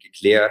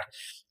geklärt.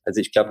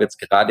 Also ich glaube, jetzt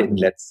gerade im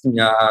letzten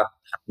Jahr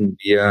hatten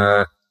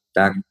wir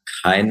da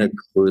keine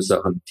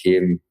größeren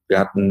Themen. Wir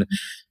hatten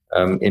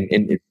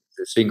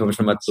deswegen komme ich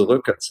nochmal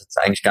zurück, das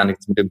hat eigentlich gar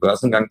nichts mit dem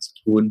Börsengang zu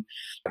tun.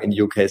 In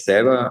UK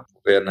selber,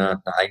 wo wir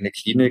eine eigene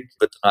Klinik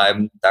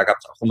betreiben, da gab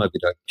es auch immer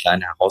wieder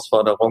kleine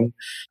Herausforderungen.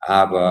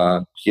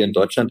 Aber hier in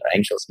Deutschland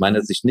eigentlich aus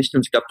meiner Sicht nicht.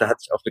 Und ich glaube, da hat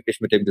sich auch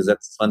wirklich mit dem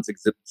Gesetz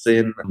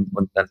 2017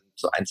 und dann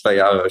so 1-2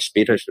 Jahre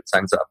später, ich würde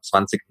sagen so ab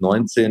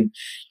 2019,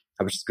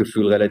 habe ich das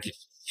Gefühl, relativ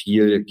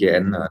viel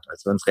geändert.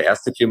 Als wir unsere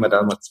erste Firma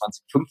damals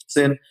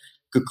 2015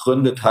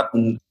 gegründet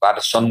hatten, war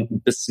das schon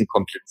ein bisschen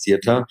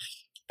komplizierter.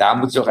 Da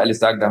muss ich auch ehrlich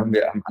sagen, da haben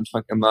wir am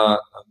Anfang immer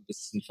ein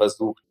bisschen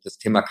versucht, das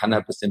Thema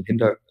Cannabis im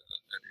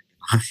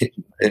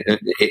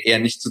eher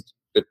nicht zu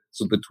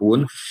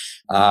betonen.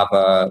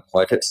 Aber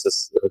heute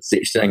sehe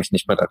ich da eigentlich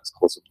nicht mehr das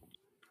große Problem.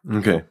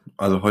 Okay,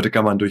 also heute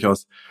kann man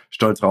durchaus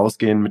stolz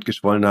rausgehen mit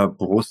geschwollener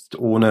Brust,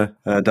 ohne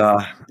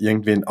da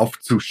irgendwen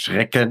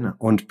aufzuschrecken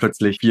und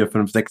plötzlich 4,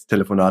 5, 6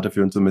 Telefonate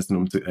führen zu müssen,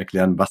 um zu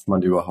erklären, was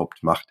man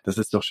überhaupt macht. Das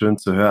ist doch schön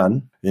zu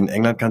hören. In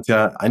England kann es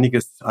ja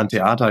einiges an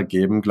Theater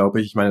geben, glaube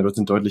ich. Ich meine, dort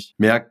sind deutlich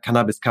mehr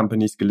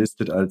Cannabis-Companies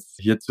gelistet als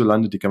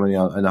hierzulande. Die kann man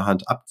ja an einer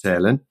Hand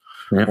abzählen.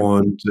 Ja.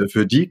 Und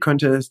für die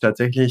könnte es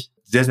tatsächlich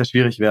sehr, sehr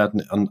schwierig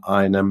werden, an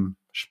einem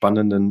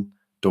spannenden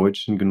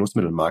deutschen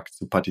Genussmittelmarkt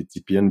zu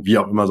partizipieren, wie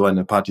auch immer so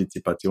eine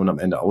Partizipation am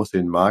Ende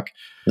aussehen mag,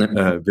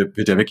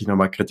 wird ja wirklich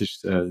nochmal kritisch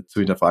zu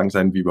hinterfragen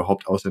sein, wie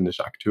überhaupt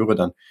ausländische Akteure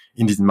dann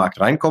in diesen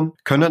Markt reinkommen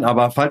können.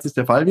 Aber falls es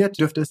der Fall wird,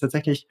 dürfte es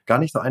tatsächlich gar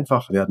nicht so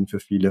einfach werden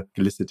für viele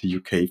gelistete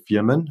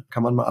UK-Firmen.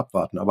 Kann man mal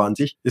abwarten. Aber an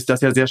sich ist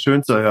das ja sehr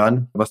schön zu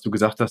hören, was du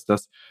gesagt hast,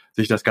 dass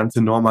sich das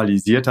Ganze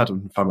normalisiert hat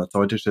und ein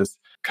pharmazeutisches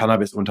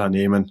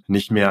Cannabis-Unternehmen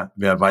nicht mehr,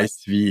 wer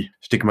weiß wie,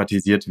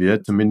 stigmatisiert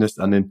wird. Zumindest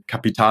an den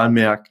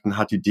Kapitalmärkten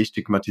hat die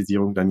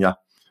Destigmatisierung dann ja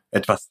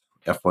etwas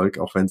Erfolg,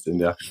 auch wenn es in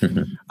der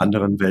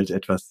anderen Welt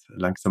etwas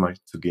langsamer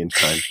zu gehen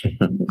scheint.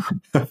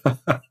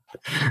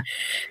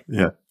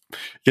 Ja.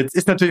 Jetzt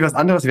ist natürlich was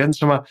anderes, wir hatten es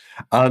schon mal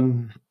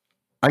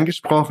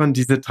angesprochen,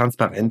 diese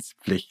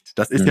Transparenzpflicht.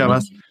 Das ist ja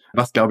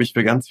was glaube ich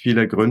für ganz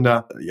viele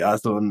Gründer ja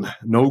so ein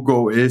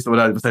No-Go ist,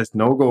 oder was heißt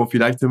No-Go,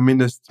 vielleicht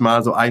zumindest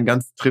mal so ein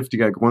ganz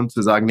triftiger Grund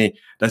zu sagen, nee,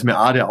 da ist mir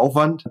der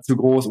Aufwand zu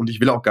groß und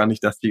ich will auch gar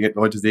nicht, dass die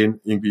Leute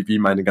sehen, irgendwie wie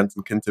meine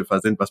ganzen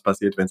Kennziffer sind, was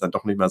passiert, wenn es dann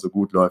doch nicht mehr so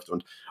gut läuft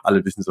und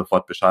alle wissen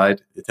sofort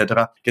Bescheid,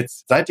 etc.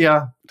 Jetzt seid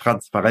ihr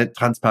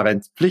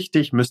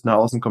transparenzpflichtig, müsst nach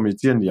außen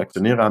kommunizieren, die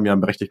Aktionäre haben ja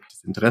ein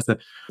berechtigtes Interesse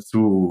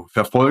zu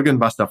verfolgen,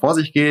 was da vor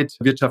sich geht,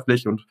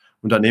 wirtschaftlich und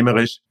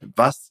unternehmerisch.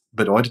 Was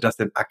bedeutet das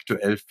denn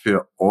aktuell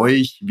für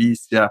euch? Wie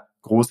ist der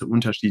große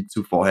Unterschied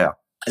zu vorher?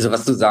 Also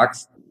was du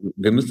sagst,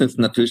 wir müssen jetzt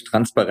natürlich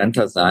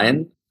transparenter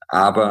sein,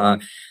 aber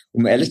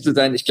um ehrlich zu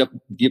sein, ich glaube,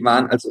 wir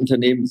waren als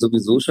Unternehmen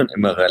sowieso schon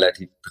immer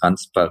relativ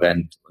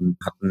transparent und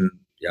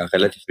hatten ja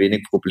relativ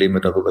wenig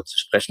Probleme darüber zu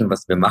sprechen,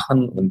 was wir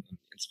machen und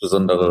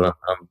insbesondere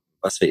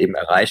was wir eben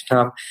erreicht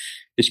haben.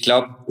 Ich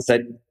glaube,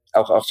 seit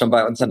auch schon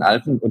bei unseren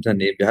alten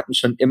Unternehmen, wir hatten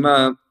schon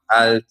immer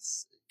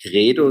als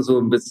Credo so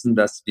ein bisschen,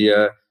 dass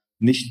wir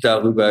nicht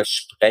darüber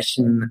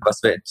sprechen,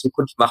 was wir in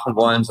Zukunft machen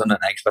wollen, sondern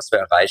eigentlich, was wir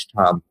erreicht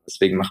haben.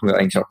 Deswegen machen wir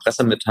eigentlich auch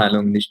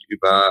Pressemitteilungen nicht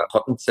über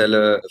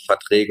potenzielle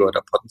Verträge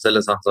oder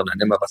potenzielle Sachen, sondern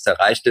immer, was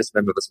erreicht ist,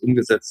 wenn wir was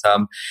umgesetzt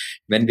haben,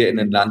 wenn wir in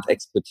ein Land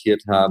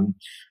exportiert haben.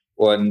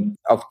 Und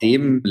auf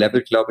dem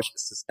Level, glaube ich,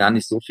 ist es gar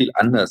nicht so viel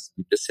anders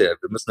wie bisher.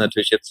 Wir müssen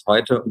natürlich jetzt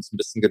heute uns ein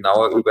bisschen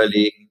genauer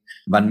überlegen,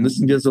 wann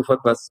müssen wir sofort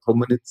was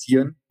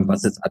kommunizieren,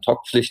 was ist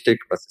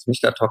ad-hoc-pflichtig, was ist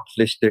nicht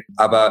ad-hoc-pflichtig.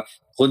 Aber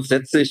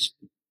grundsätzlich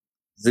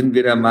sind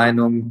wir der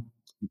Meinung,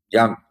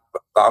 ja,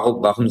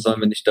 warum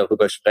sollen wir nicht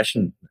darüber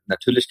sprechen?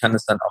 Natürlich kann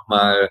es dann auch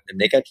mal eine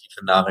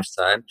negative Nachricht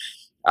sein,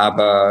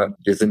 aber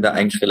wir sind da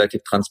eigentlich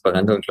relativ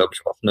transparente und, glaube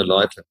ich, offene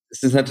Leute.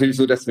 Es ist natürlich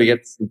so, dass wir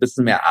jetzt ein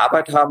bisschen mehr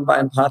Arbeit haben bei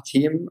ein paar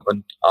Themen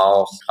und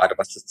auch gerade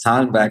was das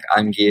Zahlenwerk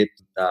angeht,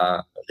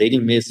 da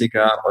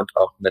regelmäßiger und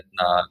auch mit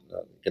einer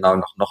genau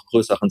noch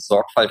größeren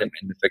Sorgfalt im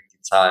Endeffekt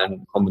die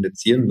Zahlen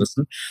kommunizieren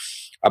müssen.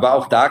 Aber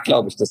auch da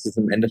glaube ich, dass es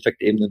im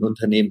Endeffekt eben ein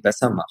Unternehmen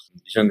besser macht.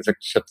 Wie schon gesagt,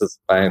 ich habe das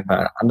bei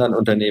anderen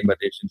Unternehmen, bei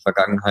denen ich in der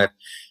Vergangenheit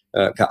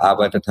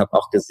gearbeitet habe,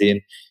 auch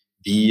gesehen,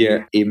 wie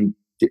eben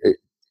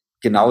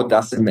genau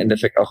das im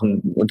Endeffekt auch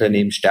ein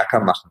Unternehmen stärker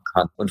machen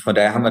kann. Und von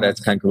daher haben wir da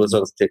jetzt kein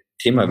größeres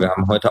Thema. Wir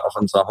haben heute auf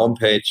unserer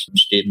Homepage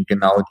stehen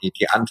genau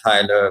die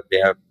Anteile,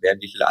 wer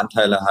wie viele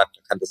Anteile hat.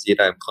 Da kann das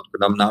jeder im Grunde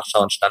genommen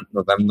nachschauen. Stand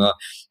November.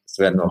 Das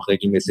werden wir auch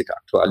regelmäßig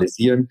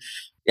aktualisieren.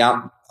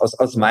 Ja,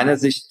 aus meiner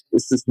Sicht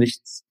ist es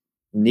nichts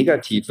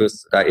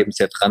Negatives, da eben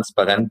sehr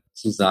transparent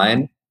zu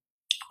sein.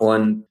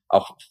 Und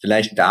auch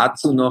vielleicht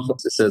dazu noch,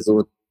 es ist ja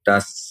so,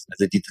 dass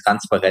also die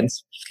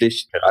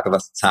Transparenzpflicht, gerade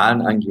was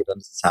Zahlen angeht und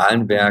das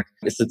Zahlenwerk,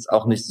 ist jetzt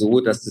auch nicht so,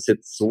 dass das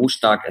jetzt so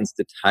stark ins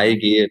Detail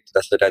geht,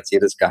 dass wir da jetzt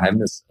jedes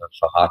Geheimnis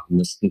verraten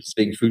müssten.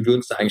 Deswegen fühlen wir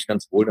uns da eigentlich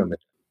ganz wohl damit.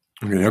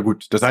 Ja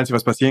gut, das Einzige,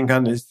 was passieren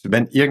kann, ist,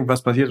 wenn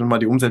irgendwas passiert und mal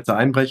die Umsätze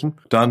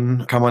einbrechen,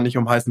 dann kann man nicht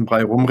um heißen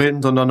Brei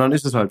rumreden, sondern dann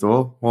ist es halt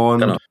so. Und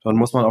genau, dann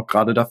muss man auch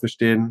gerade dafür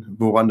stehen,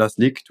 woran das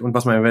liegt und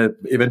was man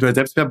eventuell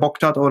selbst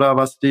verbockt hat oder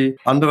was die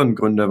anderen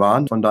Gründe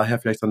waren. Von daher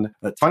vielleicht so ein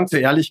Zwang zur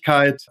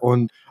Ehrlichkeit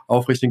und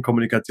aufrichtigen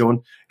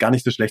Kommunikation gar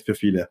nicht so schlecht für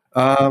viele.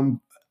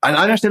 An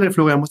einer Stelle,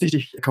 Florian, muss ich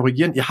dich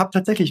korrigieren. Ihr habt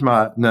tatsächlich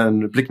mal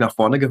einen Blick nach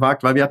vorne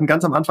gewagt, weil wir hatten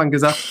ganz am Anfang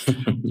gesagt,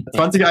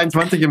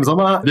 2021 im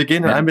Sommer, wir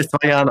gehen in 1 bis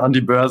 2 Jahren an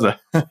die Börse.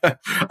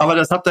 Aber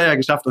das habt ihr ja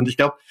geschafft. Und ich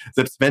glaube,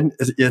 selbst wenn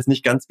ihr es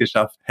nicht ganz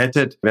geschafft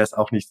hättet, wäre es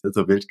auch nicht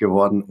so wild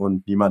geworden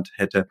und niemand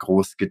hätte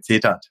groß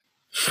gezetert.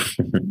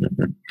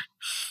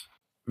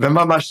 Wenn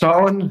wir mal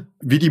schauen,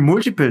 wie die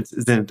Multiples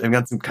sind im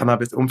ganzen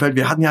Cannabis-Umfeld.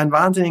 Wir hatten ja einen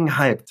wahnsinnigen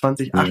Hype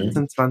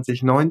 2018,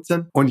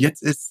 2019. Und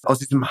jetzt ist aus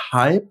diesem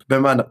Hype,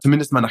 wenn man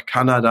zumindest mal nach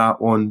Kanada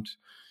und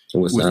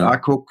USA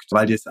guckt,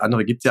 weil das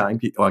andere gibt's ja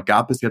eigentlich, oder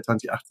gab es ja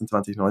 2018,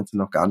 2019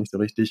 noch gar nicht so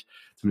richtig,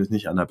 zumindest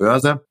nicht an der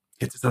Börse.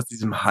 Jetzt ist aus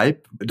diesem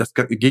Hype das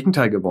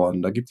Gegenteil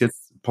geworden. Da gibt's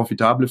jetzt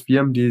profitable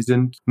Firmen, die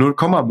sind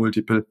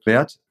 0,Multiple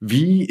wert.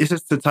 Wie ist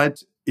es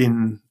zurzeit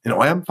in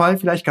eurem Fall?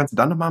 Vielleicht kannst du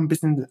da noch mal ein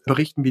bisschen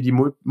berichten, wie die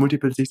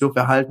Multiples sich so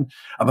verhalten.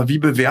 Aber wie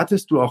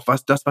bewertest du auch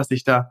was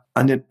sich da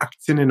an den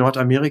Aktien in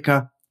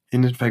Nordamerika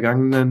in den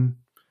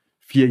vergangenen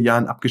 4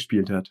 Jahren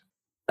abgespielt hat?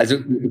 Also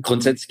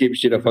grundsätzlich gebe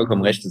ich dir da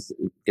vollkommen recht. Das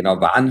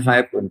genau war ein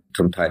Hype und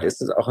zum Teil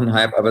ist es auch ein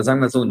Hype. Aber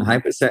sagen wir so, ein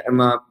Hype ist ja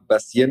immer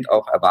basierend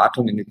auf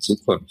Erwartungen in die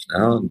Zukunft.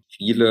 Ne? Und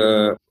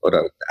viele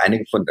oder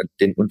einige von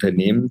den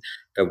Unternehmen,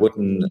 da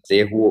wurden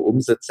sehr hohe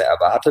Umsätze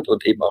erwartet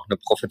und eben auch eine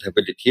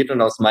Profitabilität.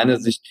 Und aus meiner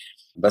Sicht,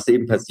 was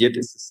eben passiert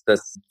ist,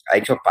 dass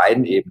eigentlich auf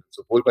beiden Ebenen,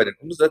 sowohl bei den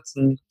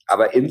Umsätzen,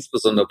 aber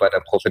insbesondere bei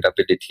der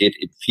Profitabilität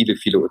eben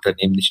viele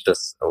Unternehmen nicht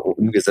das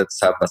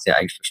umgesetzt haben, was sie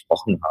eigentlich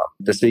versprochen haben.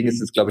 Deswegen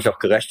ist es, glaube ich, auch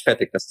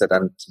gerechtfertigt, dass der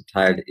dann zum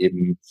Teil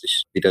eben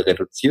sich wieder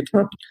reduziert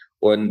hat.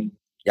 Und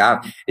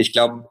ja, ich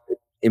glaube,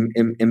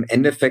 im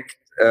Endeffekt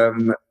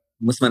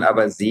muss man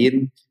aber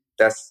sehen,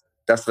 dass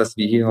das, was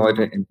wir hier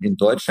heute in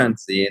Deutschland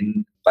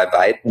sehen, bei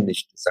weitem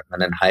nicht, ich sag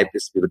mal, ein Hype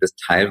ist, wie wir das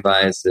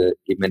teilweise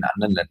eben in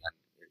anderen Ländern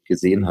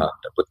gesehen haben.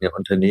 Da wurden ja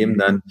Unternehmen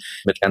dann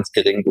mit ganz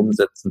geringen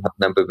Umsätzen,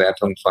 hatten dann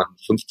Bewertungen von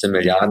 15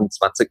 Milliarden,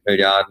 20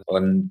 Milliarden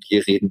und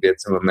hier reden wir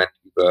jetzt im Moment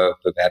über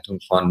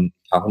Bewertungen von ein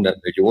paar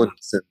 100 Millionen.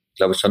 Das sind,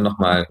 glaube ich, schon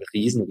nochmal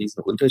riesen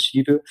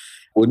Unterschiede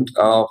und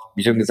auch,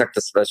 wie schon gesagt,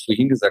 das, was ich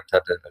vorhin gesagt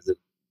hatte, also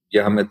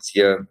wir haben jetzt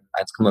hier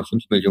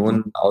 1,5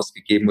 Millionen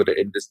ausgegeben oder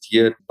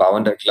investiert,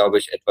 bauen da, glaube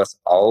ich,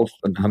 etwas auf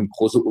und haben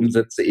große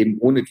Umsätze eben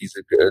ohne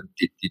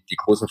die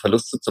großen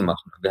Verluste zu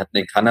machen. Wir hatten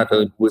in Kanada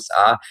und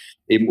USA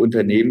eben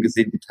Unternehmen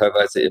gesehen, die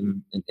teilweise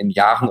in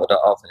Jahren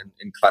oder auch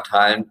in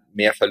Quartalen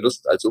mehr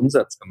Verlust als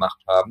Umsatz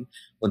gemacht haben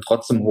und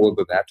trotzdem hohe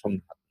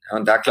Bewertungen hatten. Ja,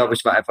 und da, glaube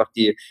ich, war einfach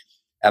die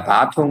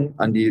Erwartung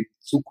an die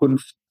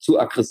Zukunft zu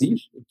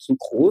aggressiv, zu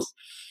groß.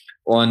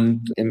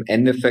 Und im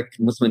Endeffekt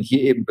muss man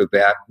hier eben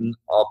bewerten,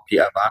 ob die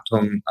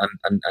Erwartungen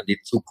an die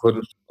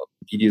Zukunft,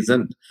 wie die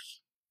sind.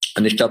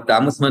 Und ich glaube,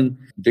 da muss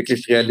man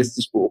wirklich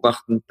realistisch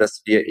beobachten,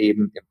 dass wir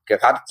eben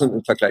gerade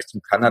im Vergleich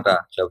zum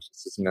Kanada, glaube ich,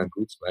 ist das ein ganz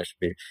gutes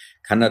Beispiel.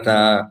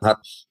 Kanada hat,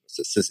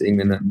 das ist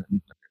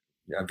irgendwie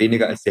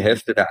weniger als die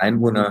Hälfte der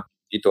Einwohner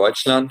wie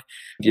Deutschland.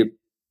 Wir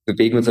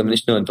bewegen uns aber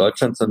nicht nur in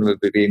Deutschland, sondern wir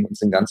bewegen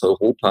uns in ganz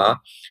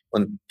Europa.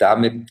 Und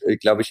damit,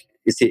 glaube ich,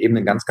 ist hier eben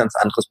ein ganz, ganz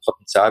anderes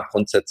Potenzial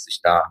grundsätzlich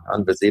da.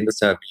 Und wir sehen das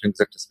ja, wie schon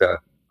gesagt, dass wir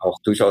auch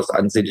durchaus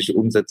ansehnliche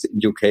Umsätze in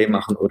UK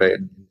machen oder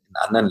in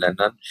anderen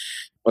Ländern.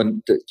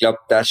 Und ich glaube,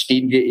 da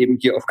stehen wir eben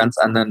hier auf ganz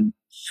anderen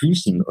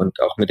Füßen und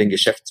auch mit den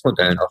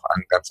Geschäftsmodellen auch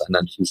an ganz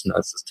anderen Füßen,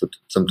 als es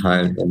zum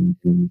Teil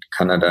in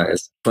Kanada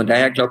ist. Von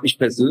daher glaube ich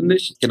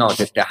persönlich, genau,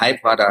 der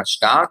Hype war da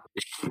stark.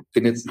 Ich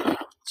bin jetzt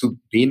zu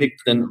wenig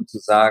drin, um zu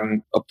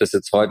sagen, ob das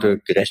jetzt heute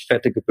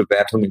gerechtfertigte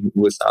Bewertungen in den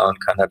USA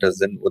und Kanada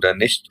sind oder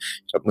nicht.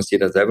 Ich glaube, muss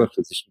jeder selber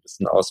für sich ein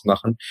bisschen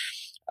ausmachen.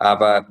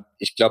 Aber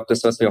ich glaube,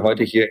 das, was wir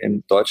heute hier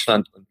in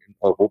Deutschland und in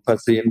Europa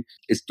sehen,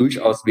 ist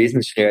durchaus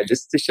wesentlich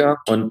realistischer.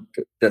 Und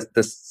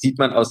das sieht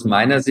man aus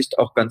meiner Sicht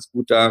auch ganz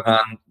gut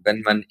daran,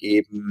 wenn man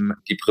eben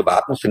die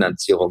privaten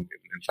Finanzierungen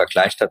im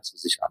Vergleich dazu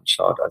sich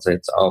anschaut. Also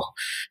jetzt auch,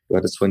 du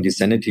hattest vorhin die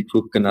Sanity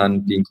Group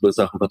genannt, die einen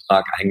größeren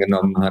Betrag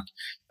eingenommen hat.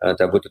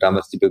 Da wurde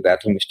damals die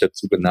Bewertung nicht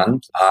dazu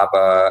genannt.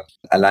 Aber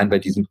allein bei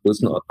diesen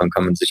Größenordnungen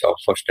kann man sich auch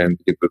vorstellen,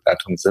 wie die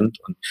Bewertungen sind.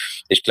 Und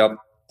ich glaube,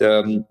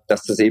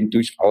 dass das eben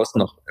durchaus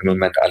noch im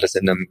Moment alles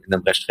in einem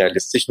recht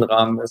realistischen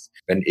Rahmen ist,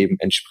 wenn eben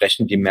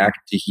entsprechend die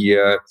Märkte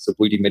hier,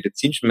 sowohl die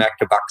medizinischen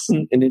Märkte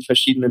wachsen in den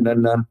verschiedenen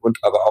Ländern und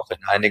aber auch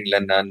in einigen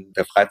Ländern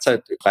der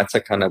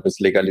Freizeit-Cannabis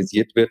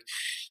legalisiert wird,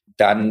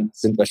 dann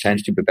sind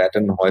wahrscheinlich die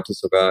Bewertungen heute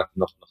sogar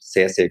noch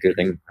sehr, sehr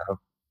gering. Ja.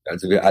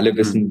 Also wir alle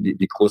wissen,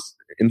 wie groß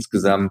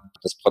insgesamt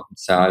das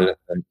Potenzial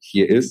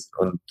hier ist.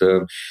 Und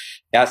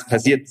ja, es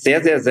passiert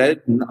sehr, sehr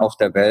selten auf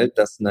der Welt,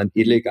 dass ein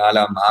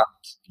illegaler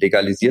Markt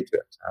legalisiert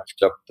wird. Ja, ich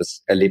glaube,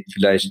 das erlebt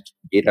vielleicht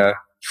jeder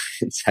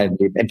in seinem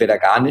Leben, entweder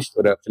gar nicht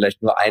oder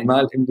vielleicht nur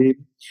einmal im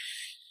Leben.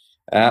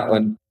 Ja,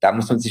 und da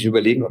muss man sich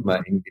überlegen, ob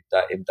man irgendwie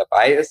da eben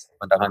dabei ist, ob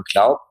man daran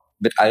glaubt,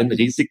 mit allen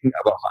Risiken,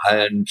 aber auch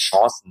allen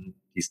Chancen,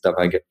 die es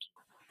dabei gibt.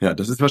 Ja,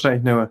 das ist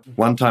wahrscheinlich eine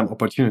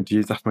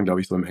One-Time-Opportunity, sagt man,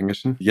 glaube ich, so im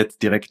Englischen,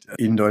 jetzt direkt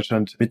in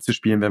Deutschland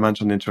mitzuspielen, wenn man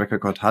schon den Track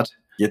Record hat.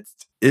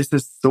 Jetzt ist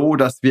es so,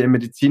 dass wir im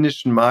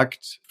medizinischen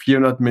Markt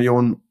 400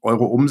 Millionen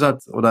Euro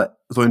Umsatz oder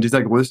so in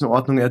dieser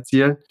Größenordnung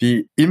erzielen.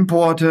 Die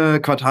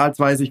Importe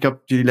quartalsweise, ich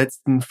glaube, die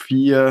letzten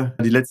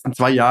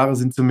 2 Jahre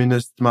sind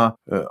zumindest mal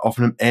auf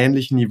einem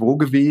ähnlichen Niveau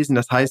gewesen.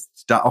 Das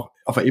heißt, da auch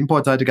auf der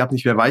Importseite gab es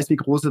nicht, wer weiß, wie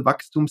große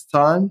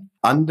Wachstumszahlen.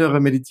 Andere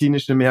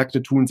medizinische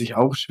Märkte tun sich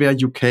auch schwer.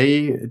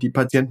 UK, die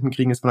Patienten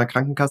kriegen es von der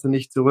Krankenkasse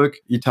nicht zurück.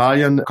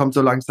 Italien kommt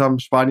so langsam.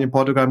 Spanien,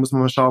 Portugal, muss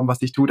man mal schauen, was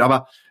sich tut.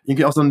 Aber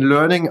irgendwie auch so ein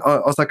Learning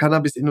aus der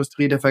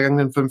Cannabis-Industrie der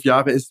vergangenen 5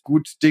 Jahre ist,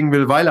 gut Ding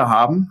will Weile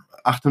haben.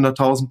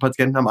 800.000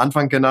 Patienten am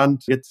Anfang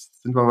genannt.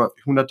 Jetzt sind wir bei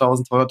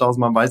 100.000, 200.000.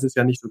 Man weiß es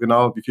ja nicht so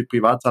genau, wie viele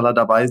Privatzahler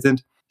dabei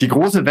sind. Die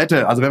große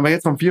Wette, also wenn wir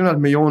jetzt vom 400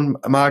 Millionen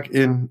Mark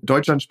in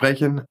Deutschland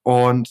sprechen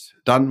und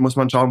dann muss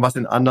man schauen, was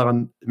in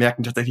anderen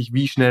Märkten tatsächlich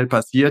wie schnell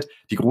passiert.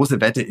 Die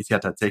große Wette ist ja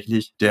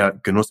tatsächlich der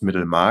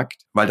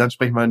Genussmittelmarkt, weil dann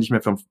sprechen wir nicht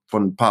mehr von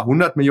ein paar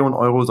 100 Millionen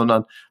Euro,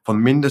 sondern von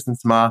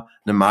mindestens mal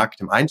einem Markt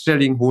im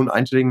hohen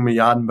einstelligen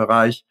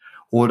Milliardenbereich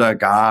oder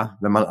gar,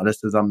 wenn man alles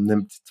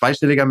zusammennimmt,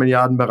 zweistelliger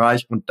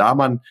Milliardenbereich. Und da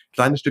mal ein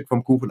kleines Stück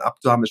vom Kuchen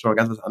abzuhaben, ist schon mal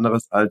ganz was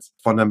anderes als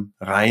von einem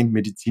rein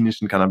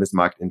medizinischen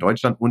Cannabismarkt in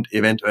Deutschland und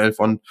eventuell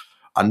von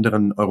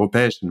anderen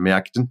europäischen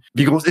Märkten.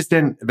 Wie groß ist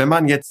denn, wenn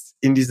man jetzt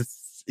in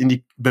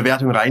die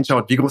Bewertung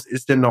reinschaut, wie groß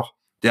ist denn noch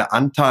der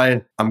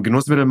Anteil am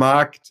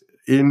Genussmittelmarkt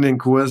in den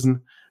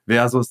Kursen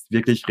versus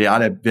wirklich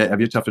real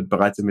erwirtschaftet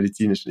bereits im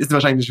medizinischen? Ist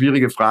wahrscheinlich eine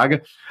schwierige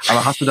Frage,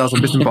 aber hast du da so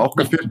ein bisschen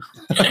Bauchgefühl?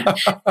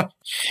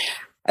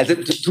 Also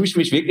tue ich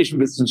mich wirklich ein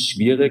bisschen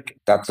schwierig,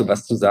 dazu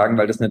was zu sagen,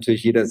 weil das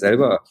natürlich jeder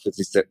selber für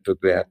sich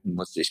bewerten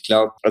muss. Ich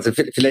glaube, also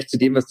vielleicht zu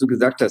dem, was du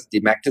gesagt hast,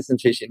 die Märkte sind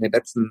natürlich in den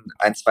letzten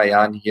 1-2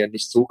 Jahren hier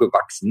nicht so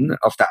gewachsen.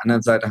 Auf der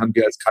anderen Seite haben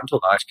wir als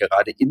Kantorage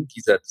gerade in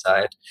dieser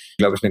Zeit,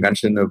 glaube ich, eine ganz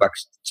schöne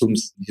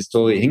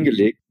Wachstumshistorie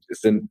hingelegt. Wir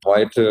sind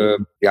heute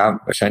ja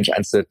wahrscheinlich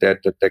eines der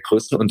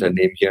größten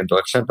Unternehmen hier in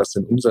Deutschland, was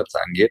den Umsatz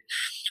angeht.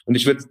 Und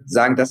ich würde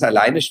sagen, das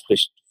alleine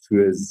spricht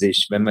für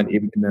sich, wenn man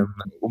eben in einem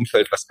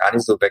Umfeld, was gar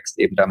nicht so wächst,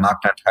 eben da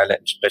Marktanteile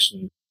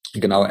entsprechend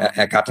genau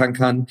ergattern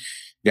kann.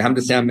 Wir haben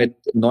das ja mit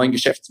neuen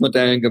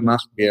Geschäftsmodellen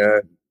gemacht.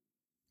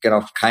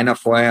 Keiner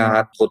vorher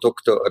hat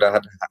Produkte oder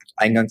hat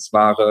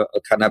Eingangsware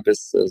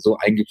Cannabis so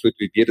eingeführt,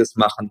 wie wir das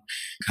machen.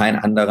 Kein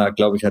anderer,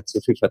 glaube ich, hat so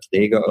viele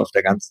Verträge auf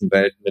der ganzen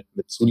Welt mit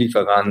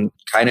Zulieferern.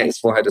 Keiner ist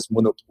vorher das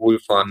Monopol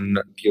von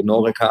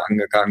Bionorica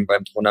angegangen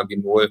beim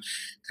Dronabinol.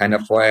 Keiner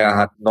vorher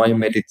hat neue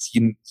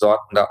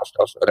Medizinsorten da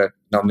oder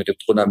genau mit dem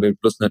Dronabinol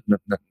plus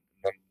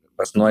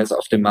was Neues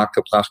auf den Markt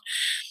gebracht.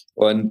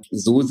 Und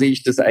so sehe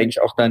ich das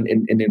eigentlich auch dann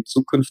in den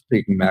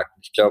zukünftigen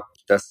Märkten. Ich glaube,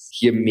 dass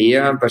hier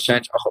mehr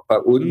wahrscheinlich auch bei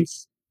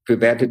uns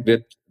bewertet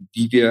wird,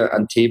 wie wir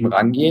an Themen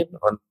rangehen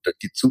und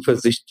die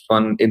Zuversicht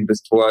von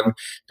Investoren,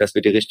 dass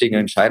wir die richtigen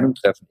Entscheidungen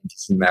treffen in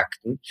diesen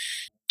Märkten.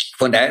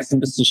 Von daher ist es ein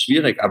bisschen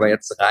schwierig, aber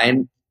jetzt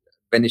rein,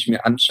 wenn ich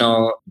mir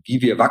anschaue,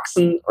 wie wir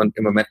wachsen, und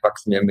im Moment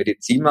wachsen wir im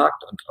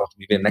Medizinmarkt und auch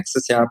wie wir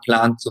nächstes Jahr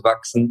planen zu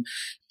wachsen,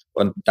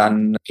 und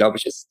dann, glaube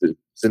ich,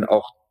 sind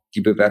auch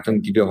die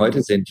Bewertung, die wir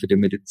heute sehen, für den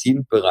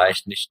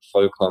Medizinbereich nicht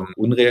vollkommen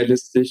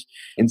unrealistisch.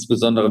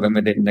 Insbesondere, wenn wir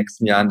in den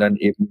nächsten Jahren dann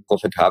eben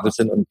profitabel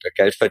sind und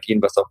Geld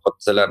verdienen, was auch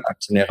potenziell an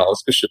Aktionäre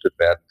ausgeschüttet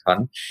werden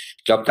kann.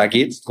 Ich glaube, da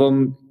geht es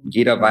drum.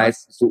 Jeder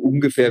weiß so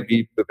ungefähr,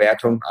 wie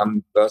Bewertungen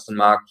am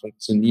Börsenmarkt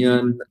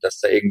funktionieren, dass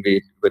da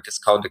irgendwie über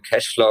Discounted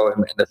Cashflow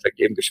im Endeffekt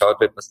eben geschaut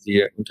wird, was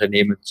die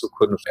Unternehmen in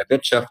Zukunft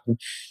erwirtschaften.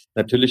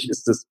 Natürlich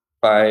ist es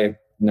bei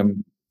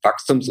einem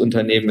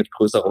Wachstumsunternehmen mit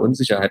größerer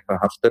Unsicherheit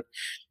behaftet.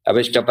 Aber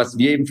ich glaube, was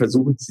wir eben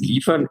versuchen zu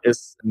liefern,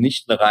 ist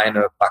nicht eine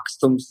reine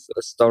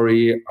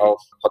Wachstumsstory auf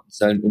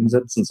potenziellen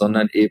Umsätzen,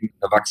 sondern eben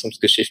eine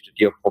Wachstumsgeschichte,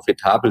 die auch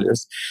profitabel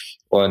ist.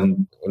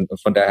 Und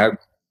von daher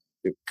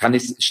kann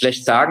ich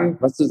schlecht sagen,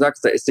 was du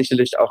sagst. Da ist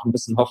sicherlich auch ein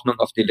bisschen Hoffnung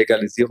auf die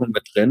Legalisierung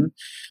mit drin.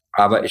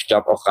 Aber ich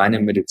glaube auch rein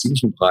im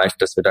medizinischen Bereich,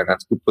 dass wir da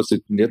ganz gut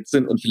positioniert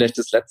sind. Und vielleicht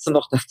das Letzte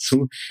noch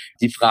dazu.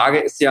 Die Frage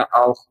ist ja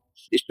auch,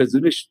 ich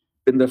persönlich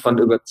bin davon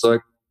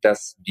überzeugt,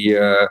 dass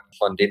wir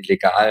von den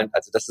legalen,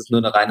 also dass es nur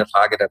eine reine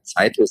Frage der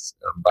Zeit ist,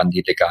 wann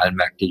die legalen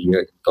Märkte hier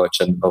in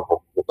Deutschland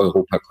und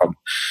Europa kommen.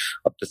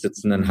 Ob das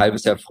jetzt ein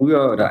halbes Jahr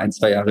früher oder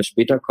 1-2 Jahre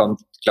später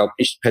kommt, glaube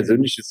ich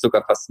persönlich ist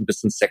sogar fast ein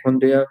bisschen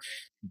sekundär.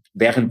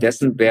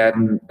 Währenddessen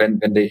werden, wenn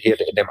hier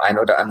in dem einen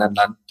oder anderen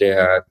Land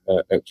der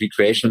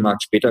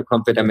Recreation-Markt später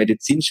kommt, wird der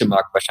medizinische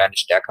Markt wahrscheinlich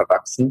stärker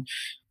wachsen.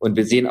 Und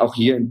wir sehen auch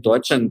hier in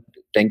Deutschland,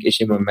 denke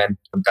ich, im Moment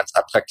ganz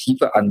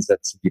attraktive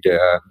Ansätze, wie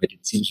der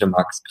medizinische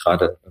Markt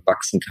gerade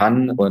wachsen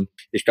kann. Und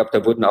ich glaube,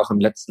 da wurden auch im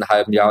letzten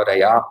halben Jahr oder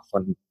Jahr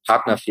von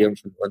Partnerfirmen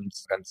von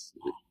uns ganz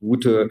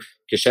gute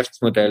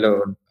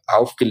Geschäftsmodelle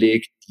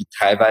aufgelegt, die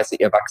teilweise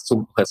ihr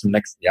Wachstum auch erst im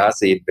nächsten Jahr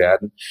sehen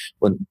werden.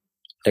 Und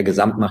der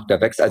Gesamtmarkt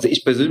da wächst. Also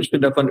ich persönlich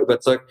bin davon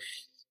überzeugt,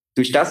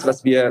 durch das,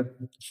 was wir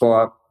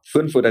vor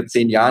 5 oder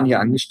 10 Jahren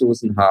hier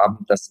angestoßen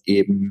haben, dass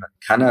eben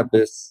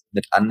Cannabis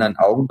mit anderen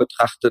Augen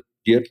betrachtet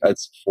wird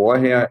als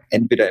vorher,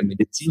 entweder im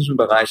medizinischen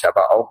Bereich,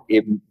 aber auch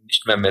eben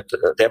nicht mehr mit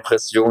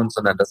Repression,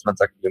 sondern dass man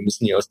sagt, wir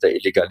müssen hier aus der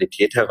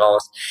Illegalität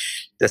heraus,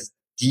 dass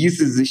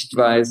diese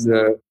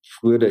Sichtweise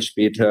früher oder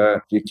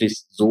später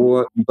wirklich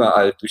so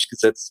überall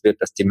durchgesetzt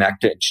wird, dass die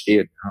Märkte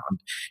entstehen.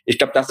 Und ich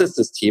glaube, das ist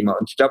das Thema.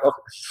 Und ich glaube auch,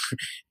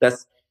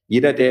 dass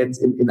jeder, der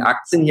jetzt in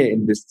Aktien hier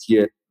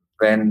investiert,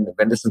 wenn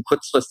das ein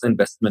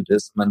Kurzfristinvestment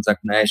ist, man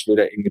sagt, naja, ich will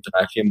da irgendwie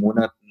 3-4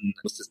 Monaten,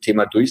 muss das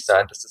Thema durch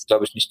sein, das ist,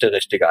 glaube ich, nicht der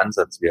richtige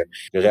Ansatz. Wir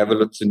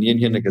revolutionieren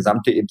hier eine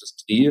gesamte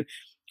Industrie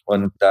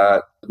und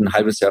da ein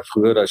halbes Jahr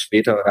früher oder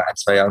später oder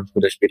 1-2 Jahre früher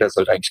oder später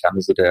sollte eigentlich gar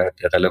nicht so der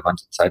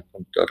relevante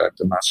Zeitpunkt oder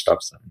der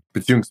Maßstab sein.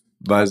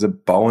 Beziehungsweise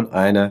bauen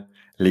eine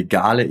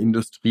legale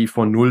Industrie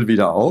von null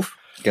wieder auf.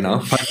 Genau.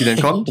 Falls sie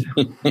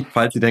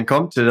denn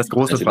kommt, das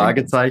große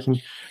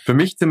Fragezeichen für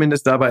mich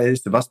zumindest dabei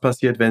ist, was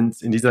passiert, wenn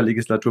es in dieser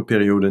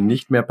Legislaturperiode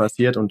nicht mehr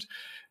passiert und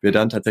wir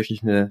dann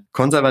tatsächlich eine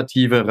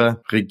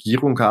konservativere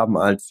Regierung haben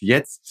als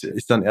jetzt.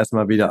 Ist dann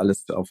erstmal wieder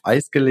alles auf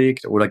Eis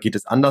gelegt oder geht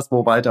es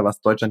anderswo weiter,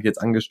 was Deutschland jetzt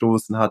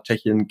angestoßen hat?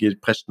 Tschechien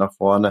prescht nach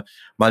vorne,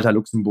 Malta,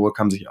 Luxemburg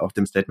haben sich auch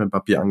dem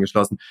Statementpapier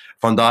angeschlossen.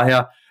 Von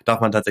daher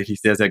darf man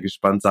tatsächlich sehr, sehr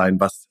gespannt sein,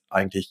 was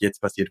eigentlich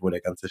jetzt passiert, wo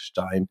der ganze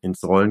Stein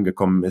ins Rollen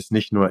gekommen ist.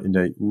 Nicht nur in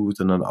der EU,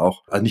 sondern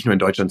auch, also nicht nur in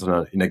Deutschland,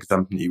 sondern in der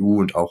gesamten EU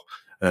und auch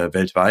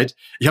weltweit.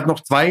 Ich habe noch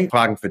 2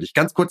 Fragen für dich.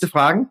 Ganz kurze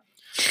Fragen.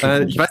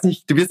 Ich weiß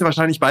nicht, du wirst sie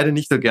wahrscheinlich beide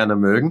nicht so gerne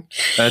mögen,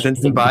 denn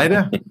sie sind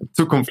beide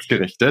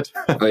zukunftsgerichtet.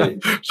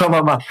 Schauen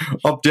wir mal,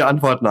 ob dir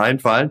Antworten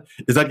einfallen.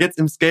 Ihr seid jetzt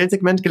im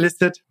Scale-Segment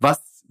gelistet.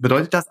 Was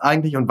bedeutet das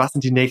eigentlich und was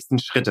sind die nächsten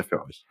Schritte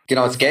für euch?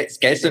 Genau,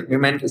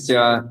 Scale-Segment ist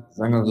ja,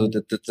 sagen wir so,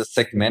 das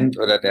Segment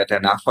oder der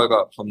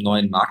Nachfolger vom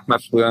neuen Markt mal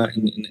früher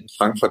in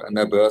Frankfurt an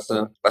der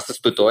Börse. Was das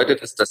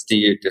bedeutet, ist, dass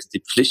die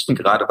Pflichten,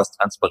 gerade was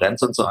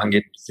Transparenz und so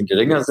angeht, ein bisschen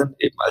geringer sind,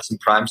 eben als im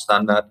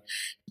Prime-Standard.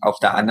 Auf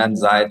der anderen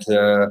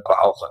Seite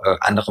aber auch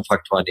andere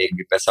Faktoren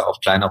irgendwie besser auf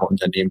kleinere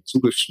Unternehmen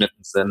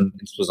zugeschnitten sind,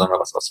 insbesondere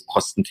was auch so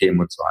Kostenthemen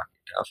und so angeht.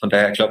 Ja, von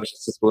daher glaube ich,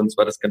 ist das für uns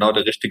war das genau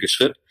der richtige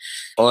Schritt.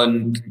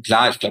 Und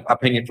klar, ich glaube,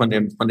 abhängig von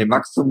dem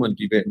Wachstum und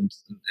wie wir in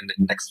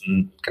den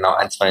nächsten genau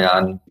 1-2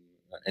 Jahren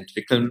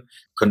entwickeln,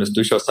 könnte es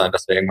durchaus sein,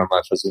 dass wir irgendwann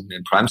mal versuchen,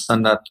 den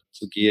Prime-Standard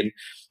zu gehen.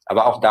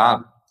 Aber auch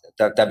da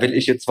will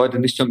ich jetzt heute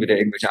nicht schon wieder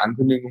irgendwelche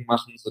Ankündigungen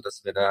machen, so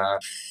dass wir da,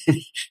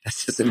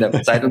 dass es in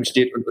der Zeitung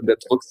steht und unter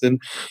Druck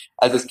sind.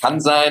 Also es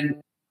kann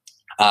sein,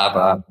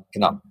 aber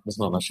genau,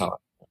 müssen wir mal schauen.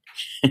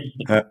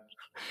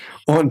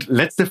 Und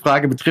letzte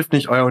Frage betrifft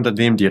nicht euer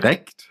Unternehmen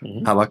direkt,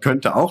 aber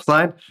könnte auch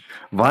sein.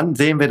 Wann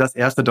sehen wir das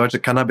erste deutsche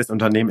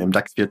Cannabis-Unternehmen im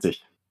DAX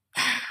 40?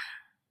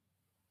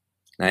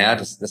 Naja,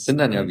 das sind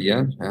dann ja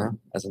wir. Ja,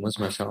 also muss ich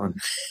mal schauen.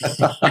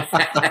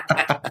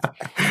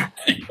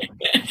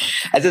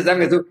 Also sagen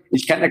wir so,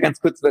 ich kann da ganz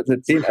kurz was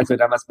erzählen, als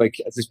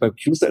ich bei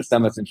Q-Sales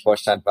damals im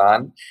Vorstand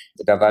waren,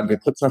 da waren wir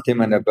kurz nachdem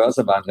wir an der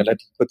Börse waren,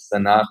 relativ kurz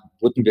danach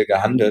wurden wir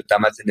gehandelt,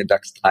 damals in den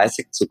DAX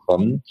 30 zu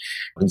kommen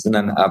und sind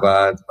dann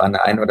aber, waren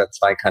 1 oder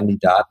 2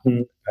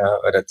 Kandidaten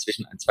oder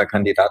zwischen 1-2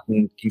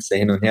 Kandidaten ging es ja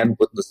hin und her und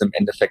wurden das im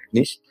Endeffekt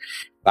nicht.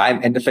 War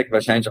im Endeffekt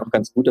wahrscheinlich auch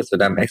ganz gut, dass wir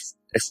da im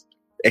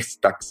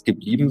Ex-DAX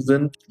geblieben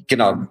sind.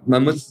 Genau,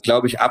 man muss,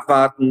 glaube ich,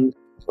 abwarten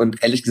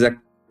und ehrlich gesagt,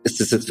 ist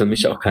das jetzt für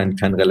mich auch kein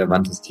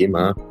relevantes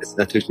Thema. Ist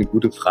natürlich eine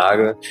gute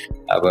Frage,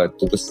 aber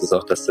du wüsstest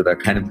auch, dass du da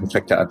keine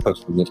perfekte Antwort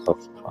von mir drauf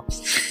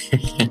bekommst.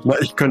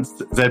 Ich könnte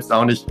es selbst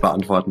auch nicht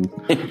beantworten.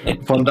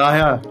 Von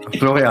daher,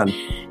 Florian,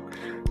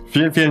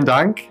 vielen, vielen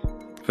Dank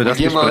für das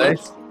Gespräch.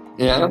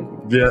 Ja.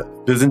 Wir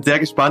sind sehr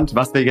gespannt,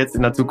 was wir jetzt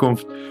in der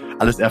Zukunft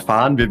alles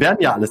erfahren. Wir werden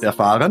ja alles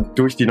erfahren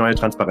durch die neue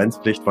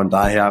Transparenzpflicht. Von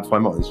daher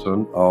freuen wir uns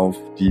schon auf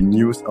die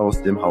News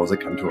aus dem Hause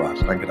Kantorat.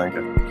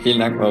 Danke. Vielen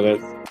Dank,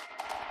 Moritz.